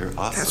amazing. Yeah. They're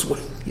awesome. That's what.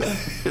 Yeah.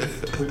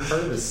 We've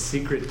heard of a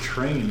secret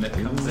train that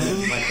comes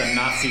in, like the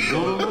Nazi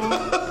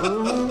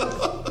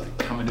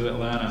coming to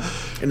Atlanta.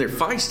 And they're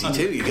feisty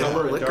too. You got a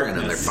little liquor in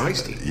them. They're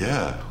feisty.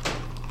 Yeah.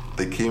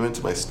 they came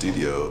into my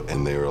studio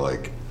and they were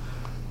like,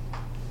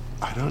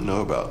 I don't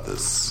know about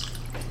this,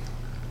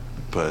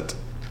 but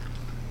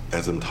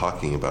as I'm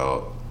talking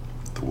about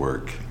the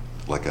work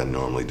like I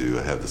normally do,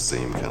 I have the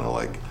same kind of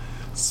like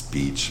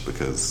speech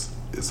because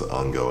it's an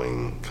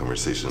ongoing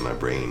conversation in my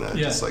brain. I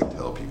just like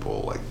tell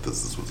people like,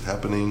 this is what's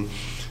happening.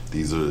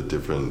 These are the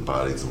different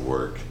bodies of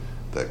work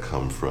that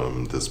come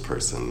from this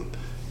person,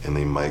 and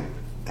they might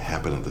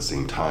happen at the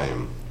same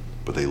time,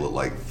 but they look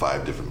like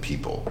 5 different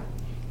people.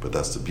 But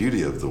that's the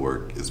beauty of the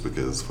work, is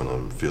because when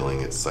I'm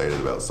feeling excited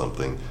about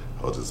something,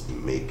 I'll just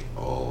make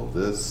all of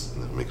this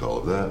and then make all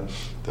of that.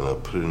 Then I'll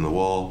put it on the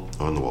wall.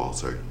 And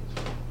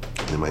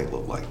they might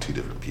look like 2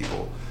 different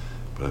people.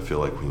 But I feel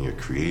like when you're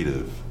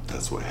creative,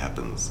 that's what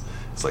happens.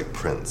 It's like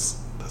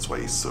Prince. That's why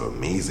he's so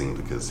amazing,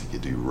 because he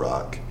could do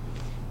rock,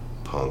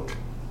 punk,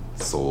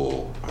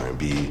 soul,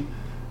 R&B.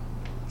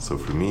 So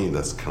for me,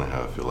 that's kind of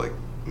how I feel like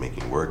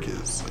making work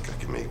is. Like I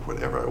can make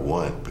whatever I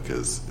want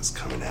because it's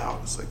coming out.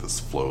 It's like this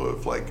flow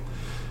of like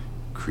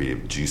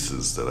creative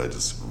juices that I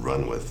just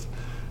run with.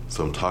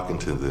 So I'm talking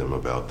to them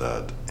about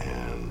that,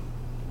 and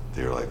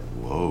they're like,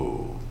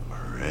 whoa,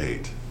 all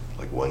right.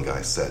 Like one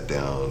guy sat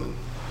down and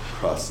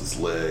crossed his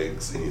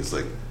legs, and he was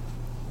like,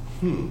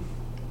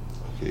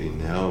 okay,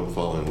 now I'm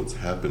following what's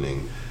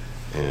happening.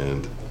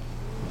 And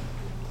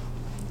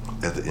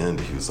at the end,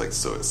 he was like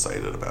so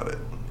excited about it.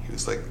 He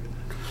was like,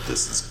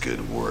 this is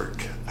good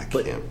work. I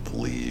can't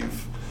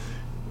believe.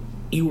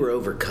 You were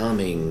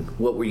overcoming,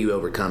 what were you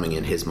overcoming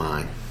in his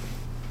mind?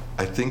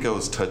 I think I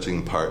was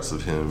touching parts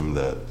of him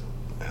that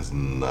has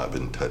not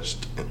been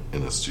touched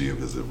in a studio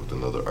visit with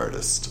another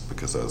artist,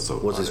 because I was so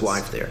Was his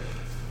wife there?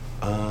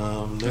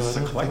 No, Is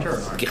a collector?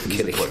 He's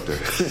a collector.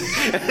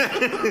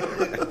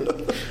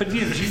 But do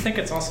you think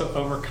it's also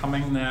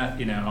overcoming that?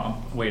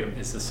 Wait,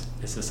 is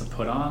this a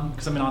put on?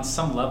 Because I mean, on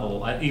some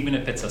level, even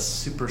if it's a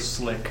super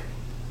slick,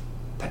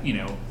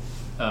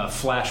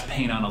 flash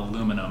paint on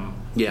aluminum,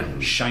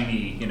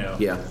 shiny,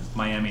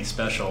 Miami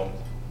special,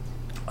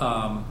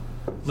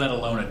 let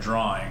alone a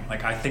drawing.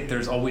 Like, I think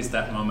there's always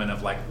that moment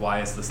of like,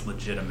 why is this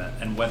legitimate?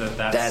 And whether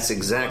that's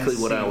exactly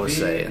what I was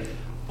saying.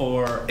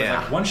 Or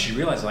like once you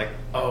realize, like,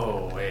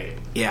 oh wait,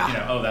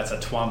 that's a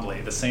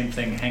Twombly. The same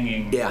thing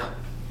hanging. Yeah,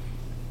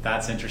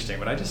 that's interesting.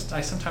 But I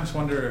sometimes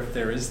wonder if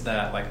there is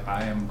that, like,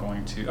 I am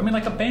going to. I mean,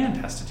 like a band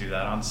has to do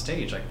that on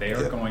stage. Like they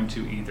are going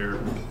to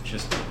either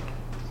just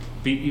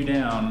beat you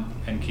down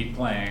and keep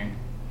playing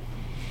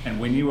and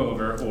win you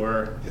over,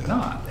 or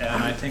not.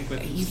 And I think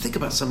you think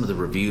about some of the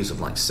reviews of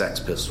like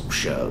Sex Pistols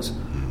shows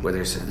where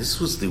they're saying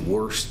this was the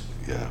worst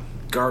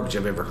garbage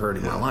I've ever heard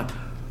in my life,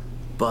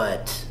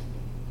 but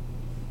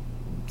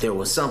there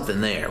was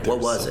something there. What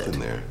was it?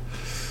 There.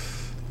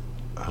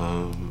 I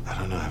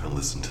don't know. I haven't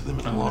listened to them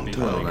in a long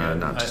time. No,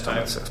 not just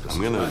on Sex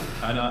Pistols.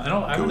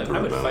 I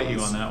would fight you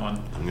on that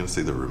one. I'm going to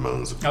say the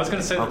Ramones. I was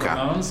going to say the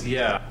Ramones.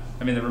 Yeah.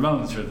 I mean, the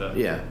Ramones are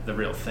the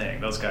real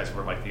thing. Those guys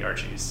were like the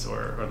Archies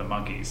or the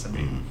Monkees. I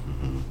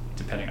mean,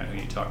 depending on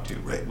who you talk to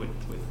with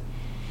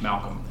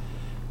Malcolm.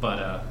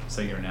 But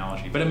so your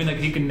analogy. But I mean, like,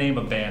 you can name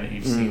a band that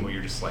you've seen where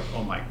you're just like,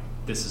 oh my,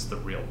 this is the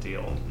real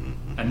deal.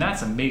 And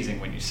that's amazing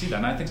when you see that.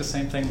 And I think the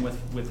same thing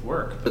with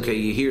work. Okay,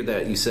 you hear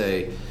that, you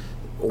say,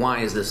 why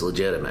is this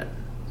legitimate?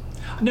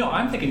 No,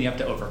 I'm thinking you have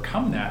to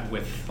overcome that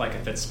with, like,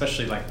 if it's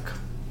especially like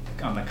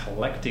on the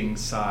collecting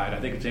side. I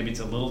think maybe it's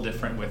a little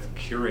different with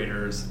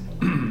curators.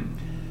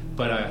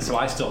 But so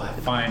I still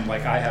find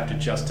like I have to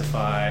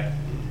justify,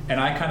 and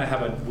I kind of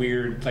have a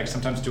weird, like,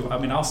 sometimes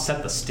I'll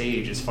set the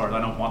stage as far as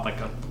I don't want like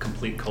a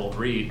complete cold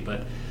read,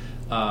 but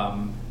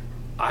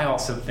I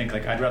also think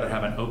like I'd rather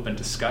have an open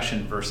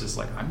discussion versus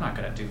like, I'm not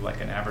going to do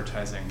like an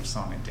advertising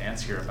song and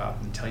dance here about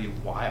and tell you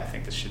why I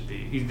think this should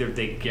be. Either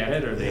they get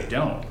it or they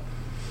don't.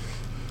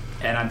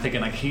 And I'm thinking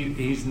like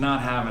he's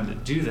not having to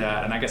do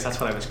that, and I guess that's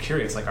what I was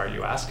curious. Like, are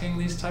you asking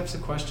these types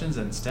of questions?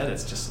 And instead,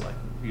 it's just like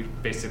you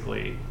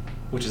basically,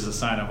 which is a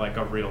sign of like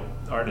a real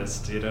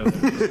artist, this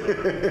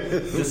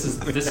is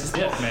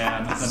it,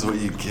 man. This is what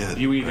you get.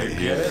 You either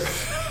get it,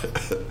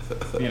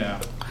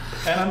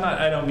 And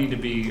I don't need to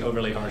be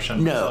overly harsh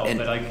on myself,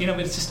 but like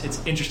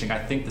it's interesting. I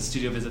think the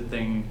studio visit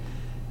thing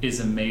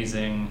is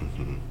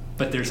amazing,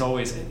 but there's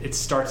always it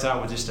starts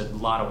out with just a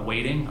lot of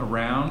waiting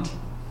around.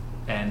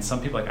 And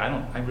some people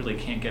I really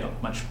can't get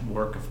much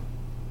work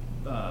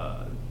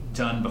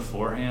done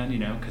beforehand,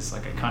 because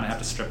like I kind of have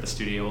to strip the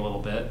studio a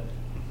little bit.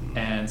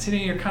 And so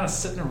you're kind of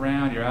sitting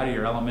around, you're out of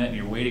your element, and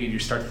you're waiting, and you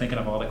start thinking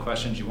of all the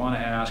questions you want to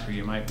ask, or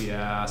you might be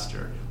asked,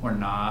 or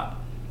not.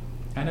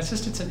 And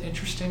it's an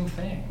interesting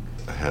thing.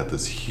 I had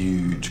this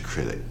huge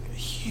critic,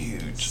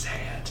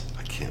 sad.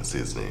 I can't say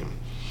his name.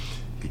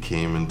 He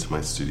came into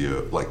my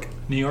studio, like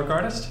New York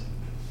artist.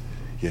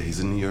 Yeah, he's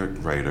a New York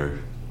writer.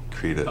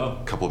 Created a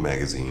couple of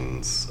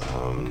magazines.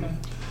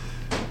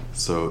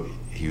 So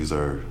he was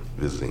our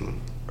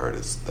visiting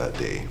artist that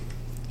day.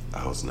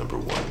 I was number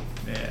 1.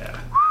 Yeah.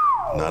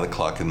 9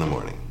 o'clock in the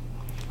morning.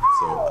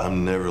 So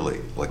I'm never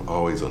late, like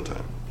always on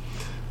time.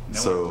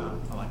 So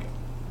I like it.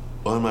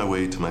 On my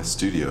way to my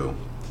studio,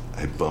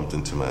 I bumped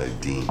into my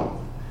dean,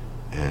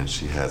 and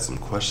she had some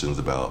questions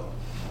about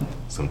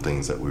some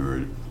things that we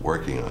were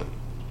working on.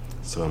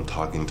 So I'm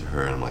talking to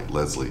her and I'm like,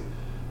 Leslie,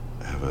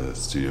 I have a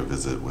studio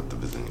visit with the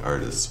visiting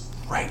artist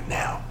right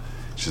now.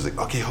 She's like,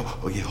 okay,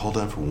 hold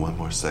on for one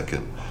more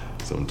second.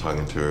 So I'm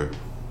talking to her.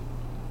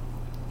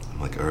 I'm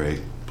like, all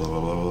right, blah,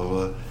 blah, blah,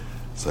 blah, blah.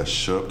 So I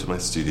show up to my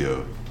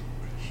studio.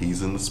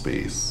 He's in the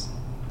space,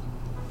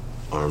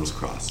 arms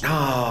crossed.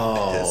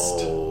 Oh,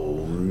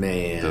 pissed.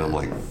 Man. Then I'm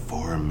like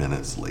 4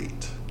 minutes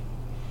late.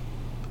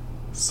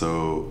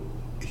 So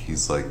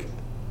he's like,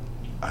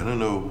 I don't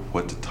know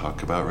what to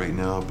talk about right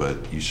now,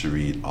 but you should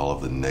read all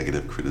of the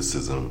negative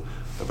criticism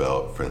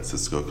about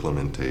Francisco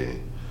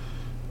Clemente,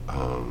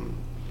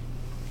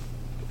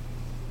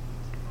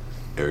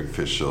 Eric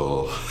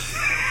Fischl.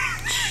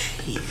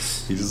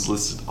 Jeez. He just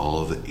listed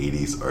all of the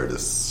 80s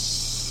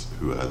artists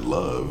who I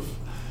love.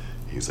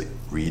 He's like,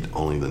 read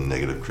only the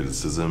negative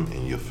criticism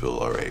and you'll feel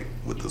all right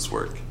with this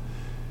work.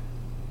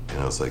 And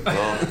I was like,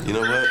 well, you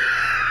know what?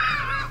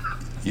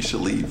 You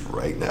should leave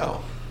right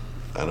now.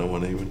 I don't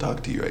want to even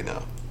talk to you right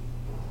now.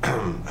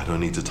 I don't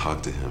need to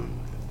talk to him.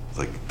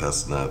 Like,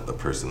 that's not the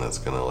person that's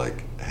going to,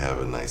 like,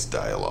 have a nice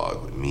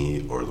dialogue with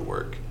me or the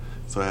work.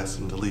 So I asked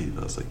him to leave.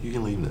 I was like, you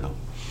can leave now.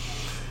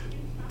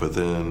 But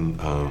then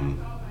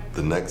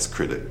the next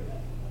critic,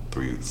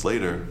 3 weeks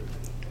later,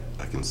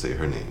 I can say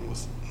her name,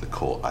 was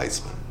Nicole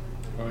Eisman.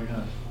 Oh,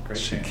 yeah. Great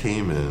She name.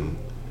 came in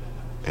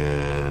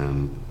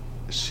and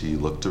she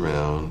looked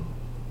around.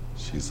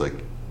 She's like,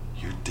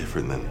 you're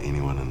different than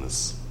anyone in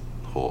this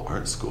whole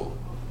art school.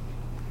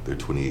 There are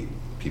 28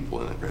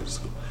 people in a graduate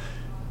school.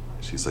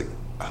 She's like,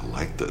 I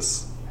like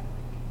this.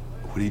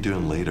 What are you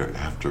doing later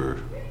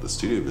after the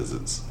studio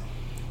visits?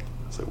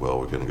 I was like, well,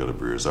 we're going to go to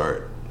Breuer's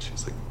Art.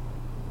 She's like,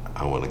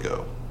 I want to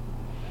go.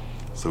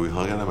 So we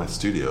hung out at my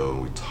studio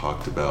and we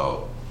talked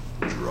about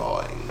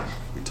drawing.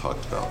 We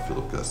talked about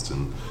Philip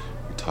Guston.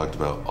 We talked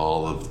about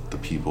all of the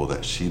people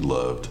that she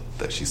loved,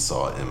 that she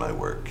saw in my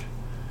work.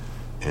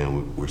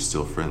 And we're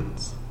still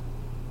friends.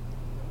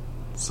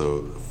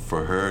 So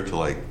for her to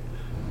like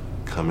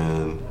come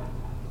in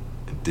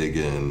and dig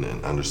in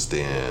and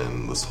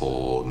understand this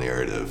whole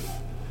narrative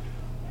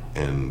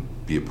and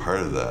be a part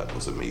of that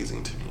was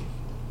amazing to me.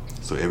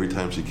 So every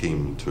time she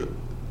came to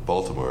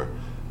Baltimore,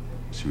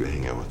 she would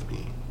hang out with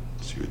me.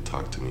 She would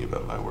talk to me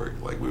about my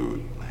work. Like, we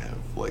would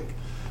have like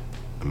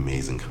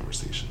amazing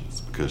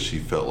conversations because she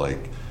felt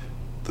like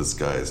this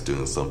guy is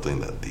doing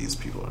something that these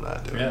people are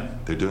not doing. Yeah.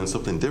 They're doing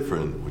something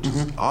different, which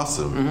is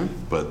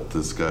awesome, but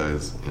this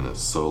guy's in a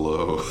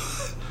solo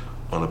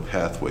on a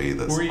pathway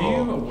that's Were you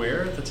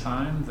aware at the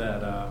time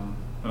that,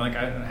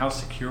 how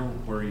secure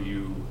were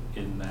you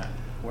in that?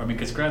 I mean,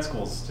 because grad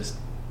school's just,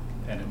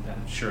 and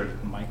I'm sure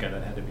Micah,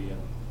 that had to be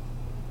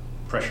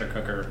a pressure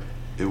cooker.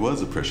 It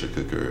was a pressure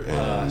cooker,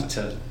 and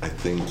to- I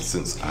think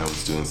since I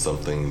was doing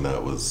something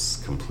that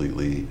was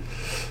completely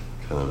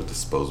kind of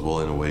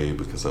disposable in a way,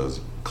 because I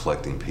was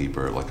collecting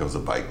paper, like I was a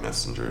bike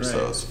messenger,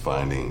 so I was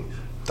finding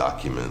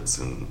documents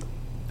and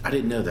I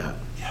didn't know that.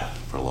 yeah,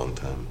 for a long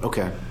time.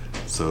 Okay.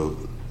 So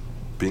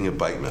being a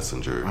bike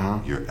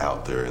messenger, you're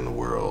out there in the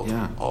world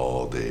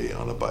all day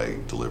on a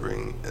bike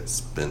delivering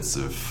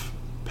expensive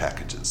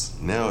packages.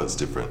 Now it's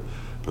different,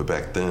 but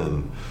back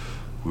then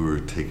we were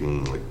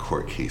taking like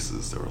court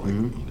cases that were like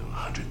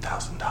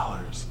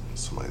 $100,000.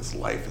 Somebody's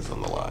life is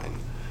on the line.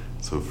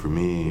 So for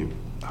me,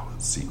 I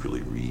would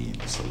secretly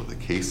read some of the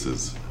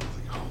cases. I was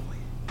like, holy,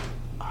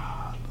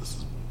 this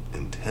is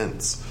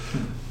intense.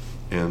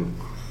 And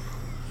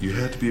you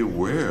had to be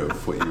aware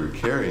of what you were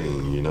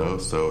carrying,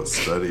 So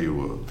study,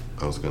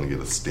 I was going to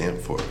get a stamp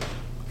for it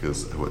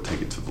because I would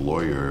take it to the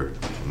lawyer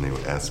and they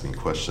would ask me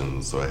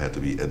questions, so I had to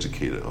be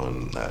educated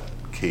on that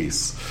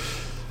case.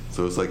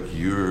 So it's like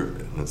you're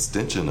an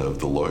extension of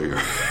the lawyer.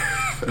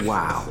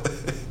 Wow.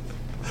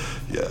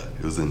 Yeah,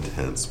 it was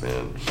intense,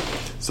 man.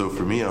 So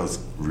for me, I was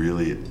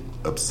really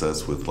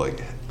obsessed with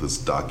like this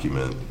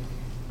document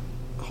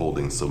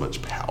holding so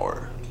much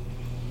power.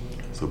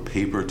 So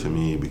paper to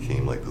me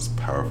became like this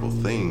powerful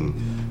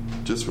thing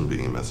just from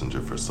being a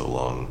messenger for so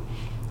long,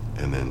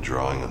 and then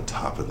drawing on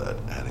top of that,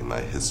 adding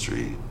my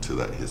history to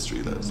that history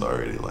that's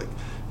already like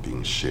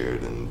being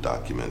shared and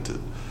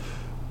documented.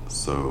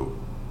 So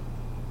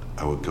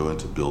I would go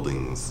into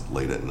buildings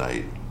late at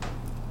night,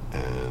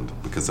 and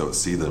because I would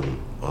see them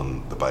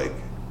on the bike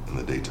in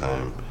the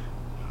daytime,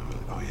 I would be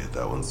like, oh yeah,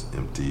 that one's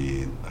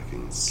empty, I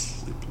can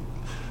sleep.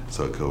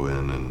 So I'd go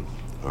in and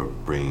I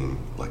would bring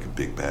like a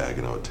big bag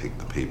and I would take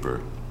the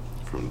paper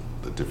from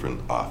the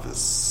different office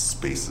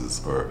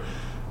spaces, or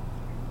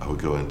I would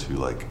go into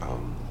like,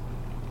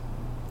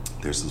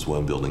 there's this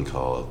one building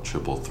called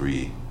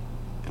 333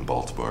 in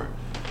Baltimore.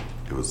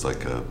 It was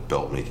like a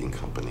belt making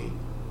company.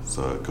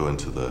 So I'd go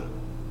into the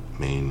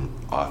main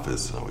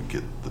office and I would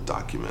get the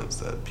documents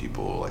that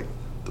people, like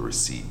the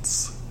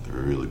receipts, they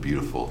were really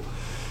beautiful,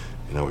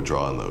 and I would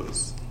draw on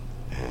those.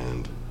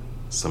 And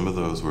some of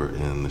those were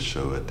in the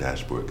show at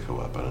Dashboard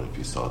Co-op. I don't know if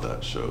you saw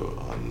that show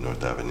on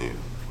North Avenue,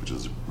 which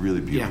was a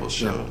really beautiful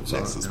show,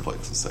 Nexus,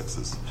 Plexus,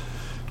 Sexus.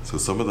 So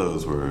some of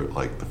those were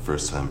like the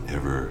first time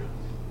ever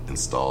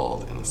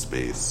installed in a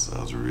space.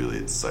 I was really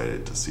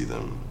excited to see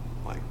them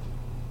like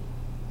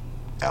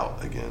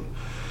out again.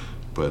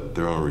 But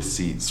they're on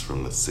receipts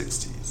from the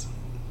 60s.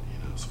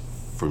 You know,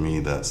 for me,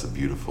 that's a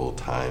beautiful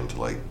time to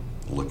like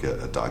look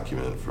at a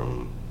document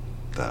from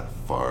that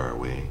far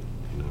away.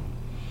 You know,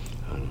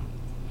 I don't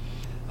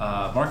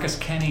know. Marcus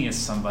Kenny is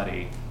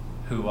somebody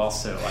who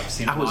also I've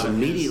seen. I was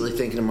immediately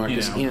thinking of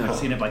Marcus. I've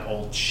seen it like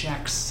old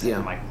checks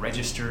and like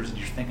registers, and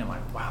you're thinking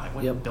like, wow, like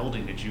what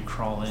building did you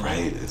crawl in?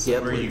 Right,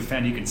 exactly. Where you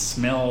found you could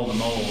smell the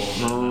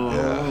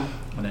mold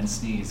and then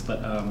sneeze.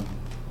 But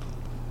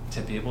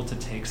to be able to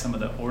take some of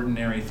the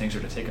ordinary things,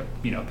 or to take a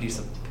piece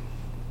of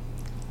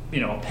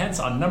a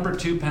pencil, a number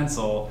 2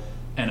 pencil,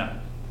 and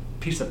a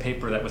piece of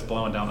paper that was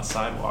blowing down the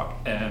sidewalk,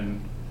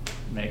 and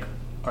make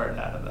art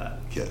out of that.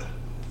 Yeah.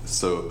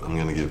 So I'm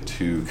going to give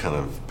 2 kind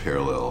of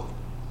parallel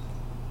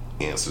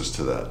answers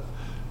to that.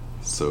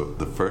 So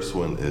the first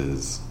one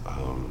is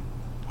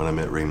when I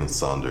met Raymond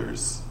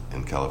Saunders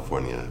in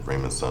California.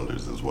 Raymond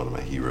Saunders is one of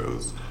my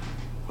heroes.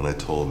 When I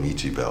told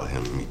Michi about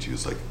him, Michi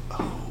was like,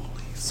 holy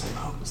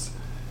smokes.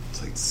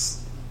 It's like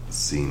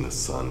seeing the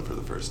sun for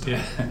the first time.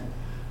 Yeah.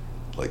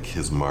 Like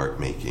his mark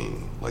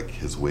making, like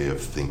his way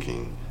of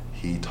thinking.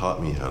 He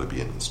taught me how to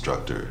be an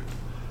instructor.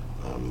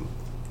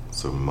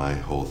 So my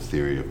whole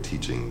theory of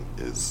teaching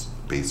is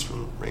based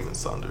from Raymond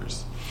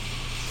Saunders.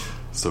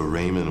 So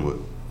Raymond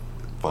would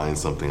find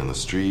something on the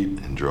street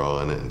and draw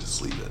on it and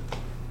just leave it.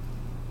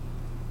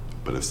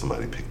 But if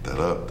somebody picked that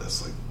up,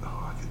 that's like,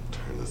 I could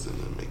turn this in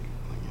and make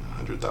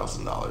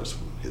 $100,000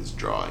 from his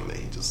drawing that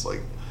he just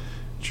like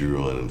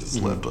drew on and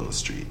just left on the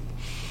street.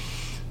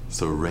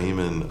 So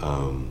Raymond,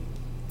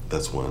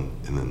 that's one.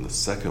 And then the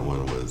second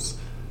one was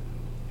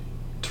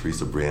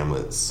Teresa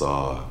Bramlett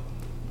saw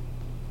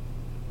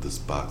this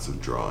box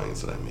of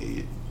drawings that I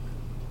made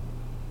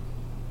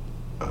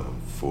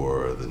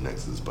for the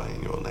Nexus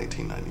Biennial in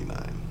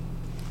 1999.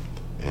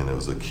 And it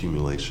was an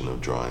accumulation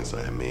of drawings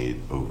that I made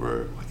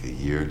over like a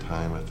year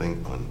time, I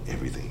think, on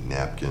everything.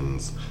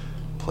 Napkins,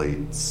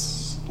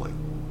 plates, like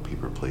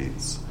paper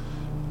plates,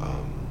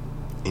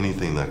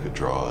 anything that I could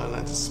draw, and I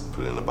just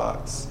put it in a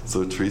box.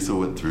 So Teresa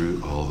went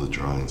through all the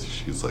drawings.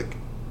 She was like,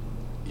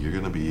 you're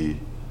gonna be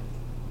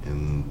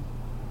in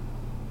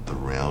the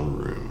round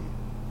room,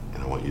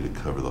 and I want you to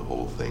cover the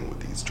whole thing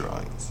with these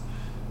drawings.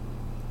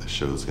 The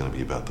show's gonna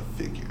be about the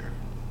figure.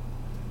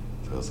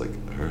 So I was like,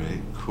 all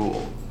right,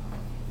 cool.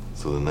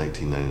 So the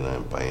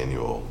 1999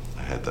 biennial,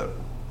 I had that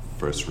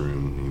first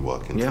room when you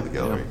walk into the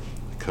gallery.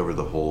 I covered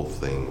the whole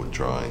thing with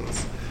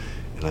drawings.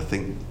 And I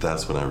think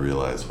that's when I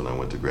realized when I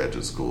went to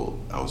graduate school,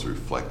 I was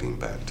reflecting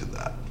back to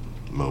that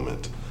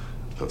moment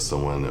of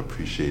someone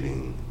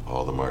appreciating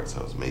all the marks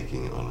I was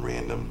making on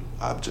random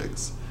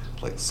objects.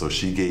 Like, so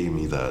she gave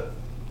me that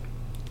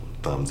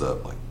thumbs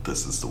up, like,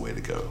 this is the way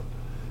to go.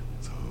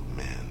 So,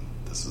 man,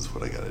 this is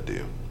what I gotta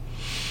do.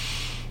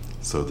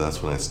 So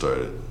that's when I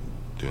started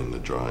doing the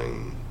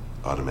drawing,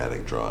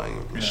 automatic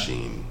drawing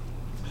machine.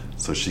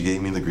 So she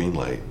gave me the green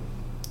light,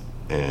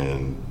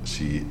 and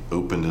she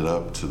opened it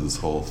up to this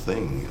whole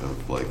thing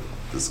of like,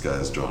 this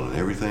guy's drawn on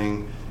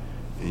everything,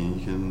 and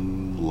you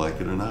can like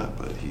it or not,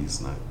 but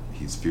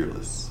he's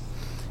fearless.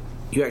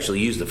 You actually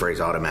used the phrase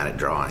automatic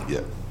drawing.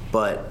 Yeah.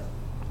 But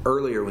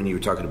earlier when you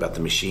were talking about the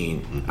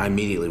machine, I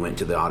immediately went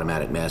to the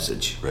automatic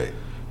message. Right.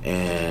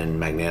 And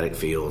magnetic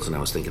fields, and I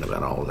was thinking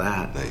about all of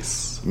that.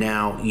 Nice.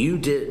 Now, you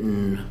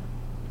didn't...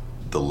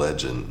 The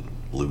legend,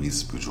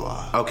 Louise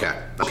Bourgeois.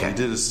 Okay. She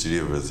did a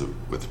studio visit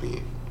with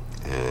me.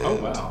 And oh,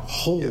 wow.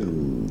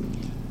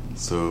 Yeah.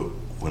 So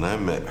when I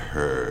met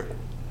her,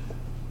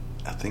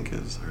 I think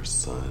it was her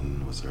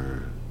son was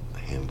her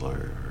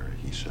handler, or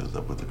he shows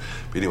up with her.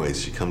 But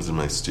anyways, she comes in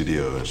my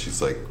studio and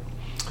she's like,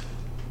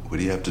 what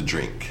do you have to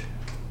drink?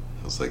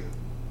 I was like,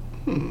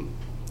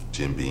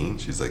 Jim Beam.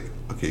 She's like,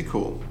 okay,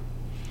 cool.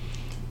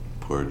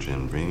 Pour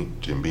Jim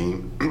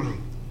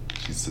Beam.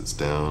 She sits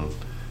down.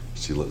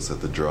 She looks at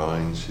the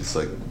drawing. She's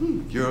like,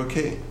 you're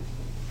okay.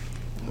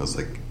 I was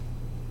like,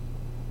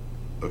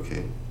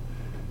 okay.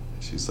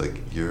 She's like,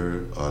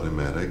 you're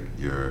automatic,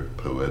 you're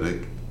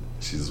poetic.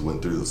 She just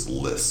went through this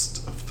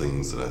list of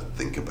things that I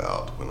think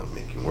about when I'm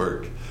making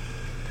work.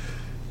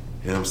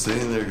 And I'm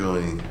sitting there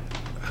going,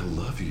 I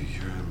love you,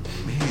 you're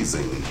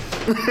amazing.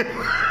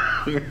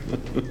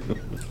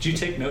 Do you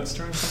take notes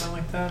during something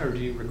like that, or do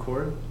you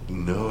record?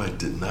 No, I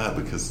did not,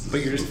 because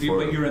but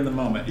you're in the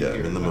moment. Yeah,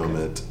 I'm in the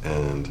moment,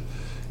 and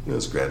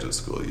it's graduate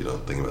school. You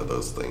don't think about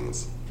those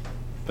things.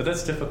 But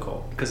that's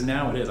difficult, because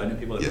now it is. I know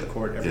people that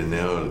record everything.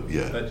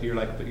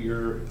 But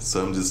you're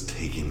So I'm just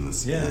taking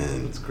this in.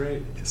 Yeah, it's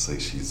great. It's like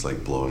she's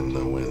like blowing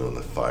the wind on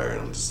the fire,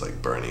 and I'm just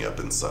like burning up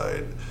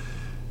inside.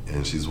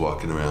 And she's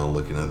walking around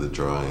looking at the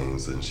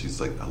drawings, and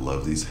she's like, I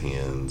love these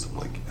hands. I'm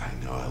like, I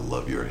know, I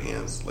love your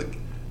hands. Like,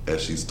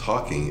 as she's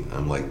talking,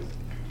 I'm like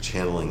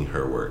channeling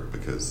her work,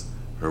 because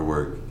her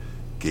work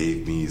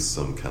gave me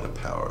some kind of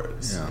power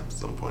at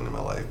some point in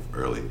my life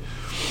early.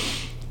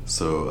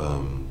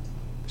 So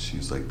she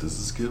was like, this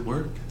is good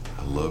work.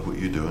 I love what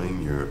you're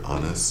doing. You're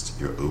honest.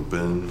 You're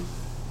open.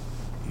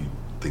 You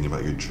think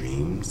about your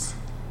dreams.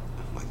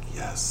 I'm like,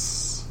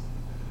 yes.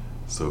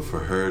 So for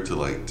her to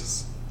like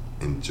just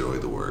enjoy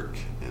the work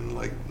and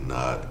like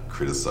not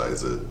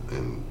criticize it.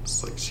 And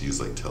it's like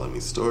she's like telling me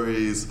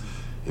stories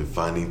and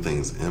finding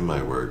things in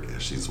my work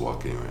as she's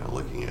walking around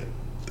looking at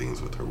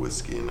things with her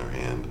whiskey in her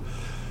hand.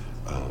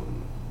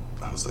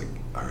 I was like,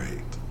 all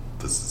right,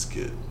 this is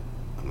good.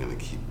 I'm gonna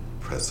keep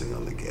pressing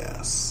on the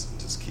gas and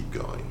just keep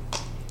going.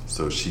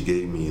 So she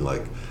gave me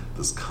like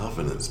this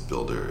confidence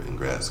builder in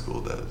grad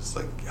school that it's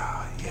like,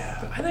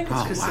 yeah. I think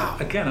it's because,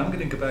 again, I'm going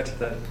to go back to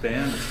that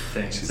band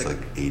thing. She's like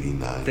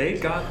 89. They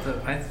got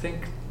I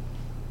think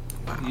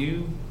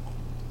you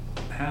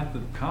had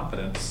the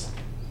confidence,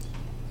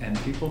 and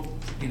people,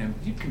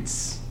 you can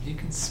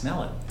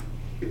smell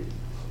it.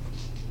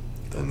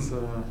 That's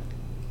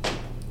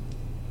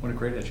what a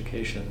great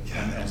education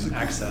and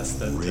access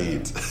that.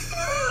 Great.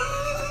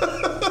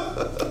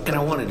 And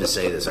I wanted to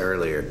say this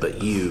earlier,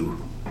 but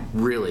you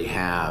really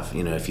have,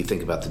 if you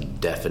think about the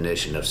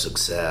definition of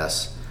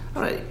success,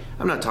 I'm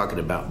not talking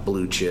about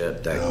blue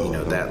chip,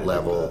 that that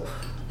level,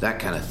 that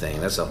kind of thing.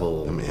 That's a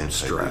whole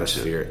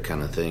stratospheric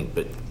kind of thing.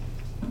 But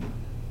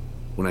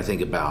when I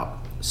think about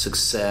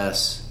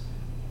success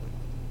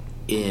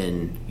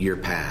in your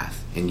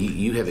path, and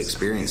you have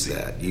experienced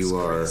that, you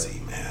are crazy,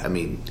 man. I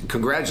mean,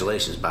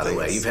 congratulations, by the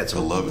way. You've had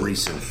some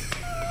recent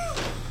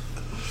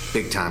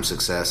big time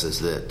successes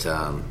that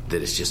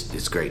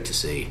it's great to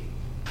see.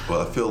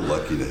 Well, I feel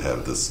lucky to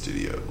have this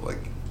studio. Like,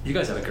 you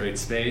guys have a great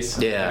space.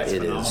 Yeah, it's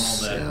phenomenal.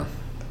 is.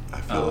 I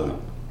feel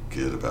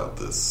good about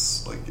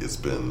this. Like, it's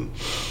been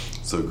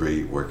so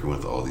great working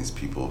with all these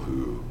people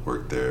who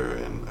work there,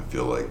 and I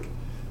feel like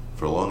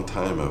for a long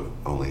time I've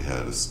only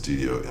had a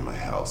studio in my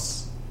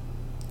house.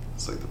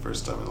 It's like the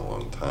first time in a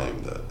long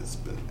time that it's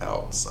been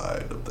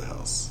outside of the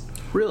house.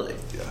 Really?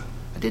 Yeah.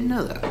 I didn't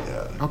know that.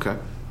 Yeah. Okay.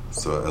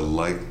 So I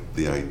like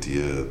the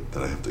idea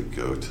that I have to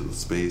go to the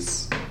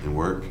space and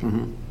work,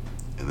 and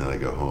then I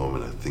go home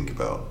and I think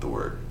about the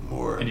work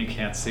more. And you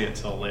can't see it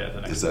till later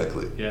the next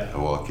Exactly. day. Yeah. I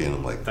walk in,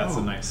 I'm like, that's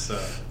a nice.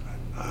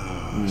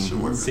 I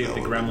should work. See if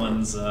the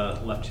Gremlins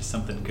left you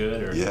something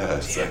good, or yeah,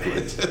 exactly.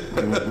 I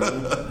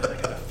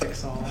gotta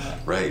fix all that.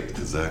 Right,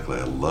 exactly.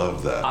 I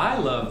love that. I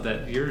love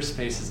that your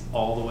space is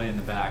all the way in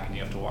the back, and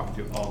you have to walk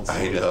through all the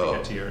space to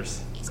get to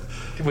yours.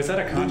 Was that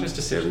a conscious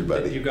decision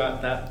that you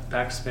got that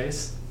back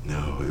space?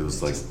 No, it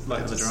was like just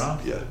luck of the draw.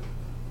 Yeah,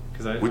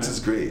 which is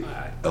great.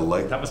 I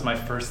like that. Was my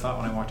first thought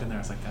when I walked in there.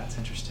 I was like, "That's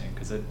interesting,"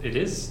 because it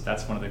is.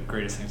 That's one of the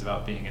greatest things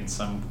about being in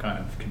some kind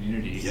of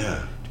community.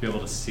 Yeah, to be able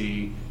to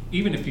see,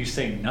 even if you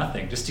say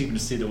nothing, just even to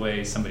see the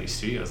way somebody's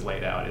studio is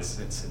laid out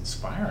it's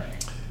inspiring.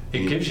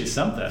 It gives you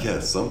something.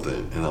 Yeah,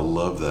 something, and I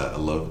love that. I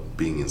love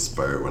being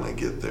inspired when I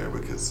get there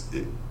because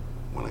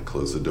when I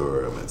close the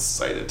door, I'm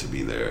excited to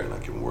be there and I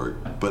can work.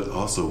 But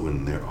also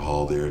when they're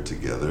all there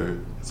together,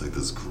 it's like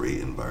this great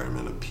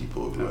environment of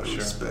people who I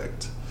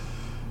respect.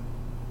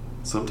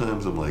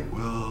 Sometimes I'm like,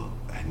 well,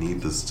 I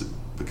need this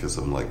because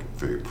I'm like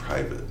very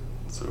private.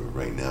 So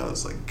right now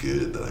it's like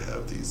good that I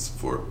have these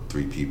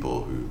three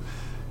people who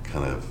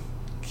kind of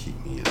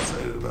keep me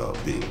excited about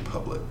being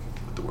public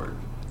with the work.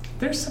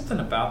 There's something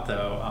about,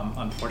 though,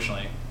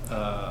 unfortunately,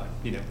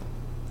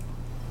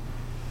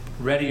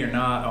 ready or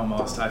not,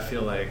 almost, I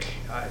feel like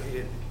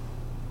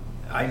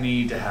I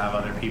need to have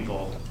other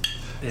people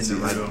in the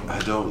room. I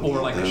don't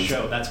or like a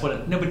show. That's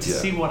what but to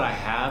see what I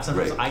have,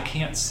 sometimes right. I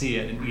can't see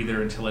it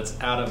either until it's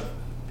out of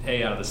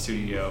the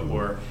studio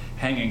or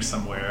hanging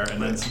somewhere,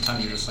 and then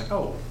sometimes you're just like,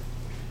 oh.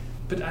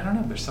 But I don't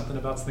know, there's something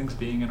about things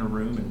being in a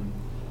room and,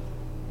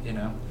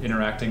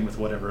 interacting with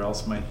whatever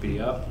else might be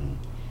up, and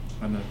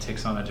it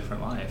takes on a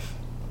different life.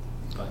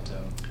 But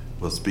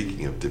well,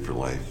 speaking of different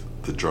life,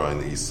 the drawing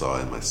that you saw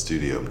in my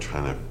studio, I'm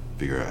trying to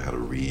figure out how to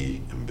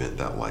reinvent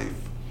that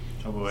life.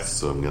 Oh boy!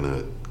 So I'm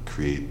gonna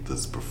create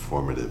this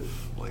performative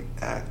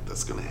act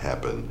that's gonna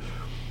happen,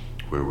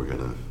 where we're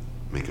gonna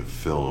make a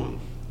film,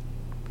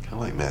 kind of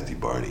like Matthew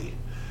Barney,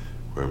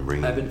 where I'm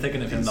bringing. I've been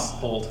thinking of him the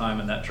whole time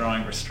in that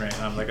drawing restraint.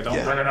 And I'm like,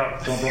 don't bring it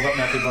up. Don't bring up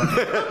Matthew Barney.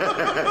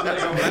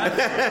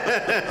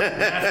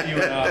 Matthew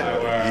and I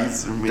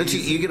were. Don't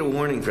you get a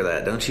warning for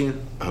that? Don't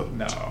you? Oh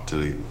no.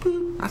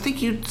 I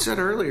think you said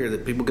earlier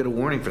that people get a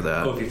warning for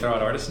that. Oh, if you throw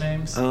out artist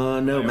names?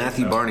 No,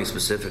 Matthew Barney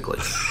specifically.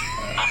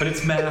 But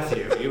it's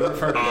Matthew. You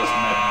refer to it as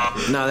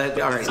Matthew. No,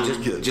 all right.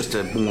 Just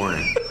a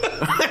warning.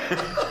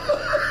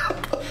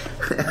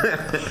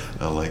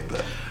 I like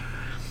that.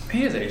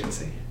 He has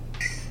agency.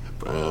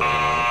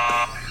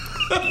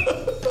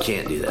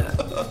 Can't do that.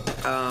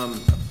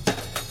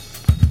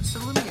 So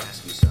let me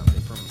ask you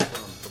something.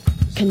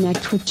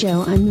 Connect with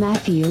Joe and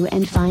Matthew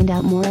and find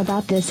out more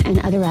about this and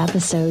other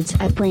episodes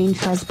at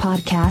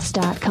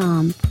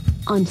brainfuzzpodcast.com.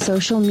 On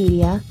social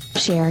media,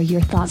 share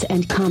your thoughts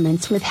and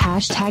comments with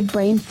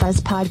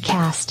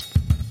 #BrainFuzzPodcast.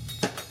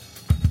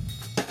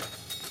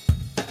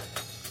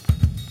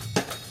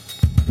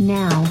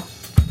 Now,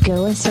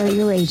 go assert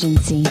your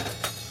agency.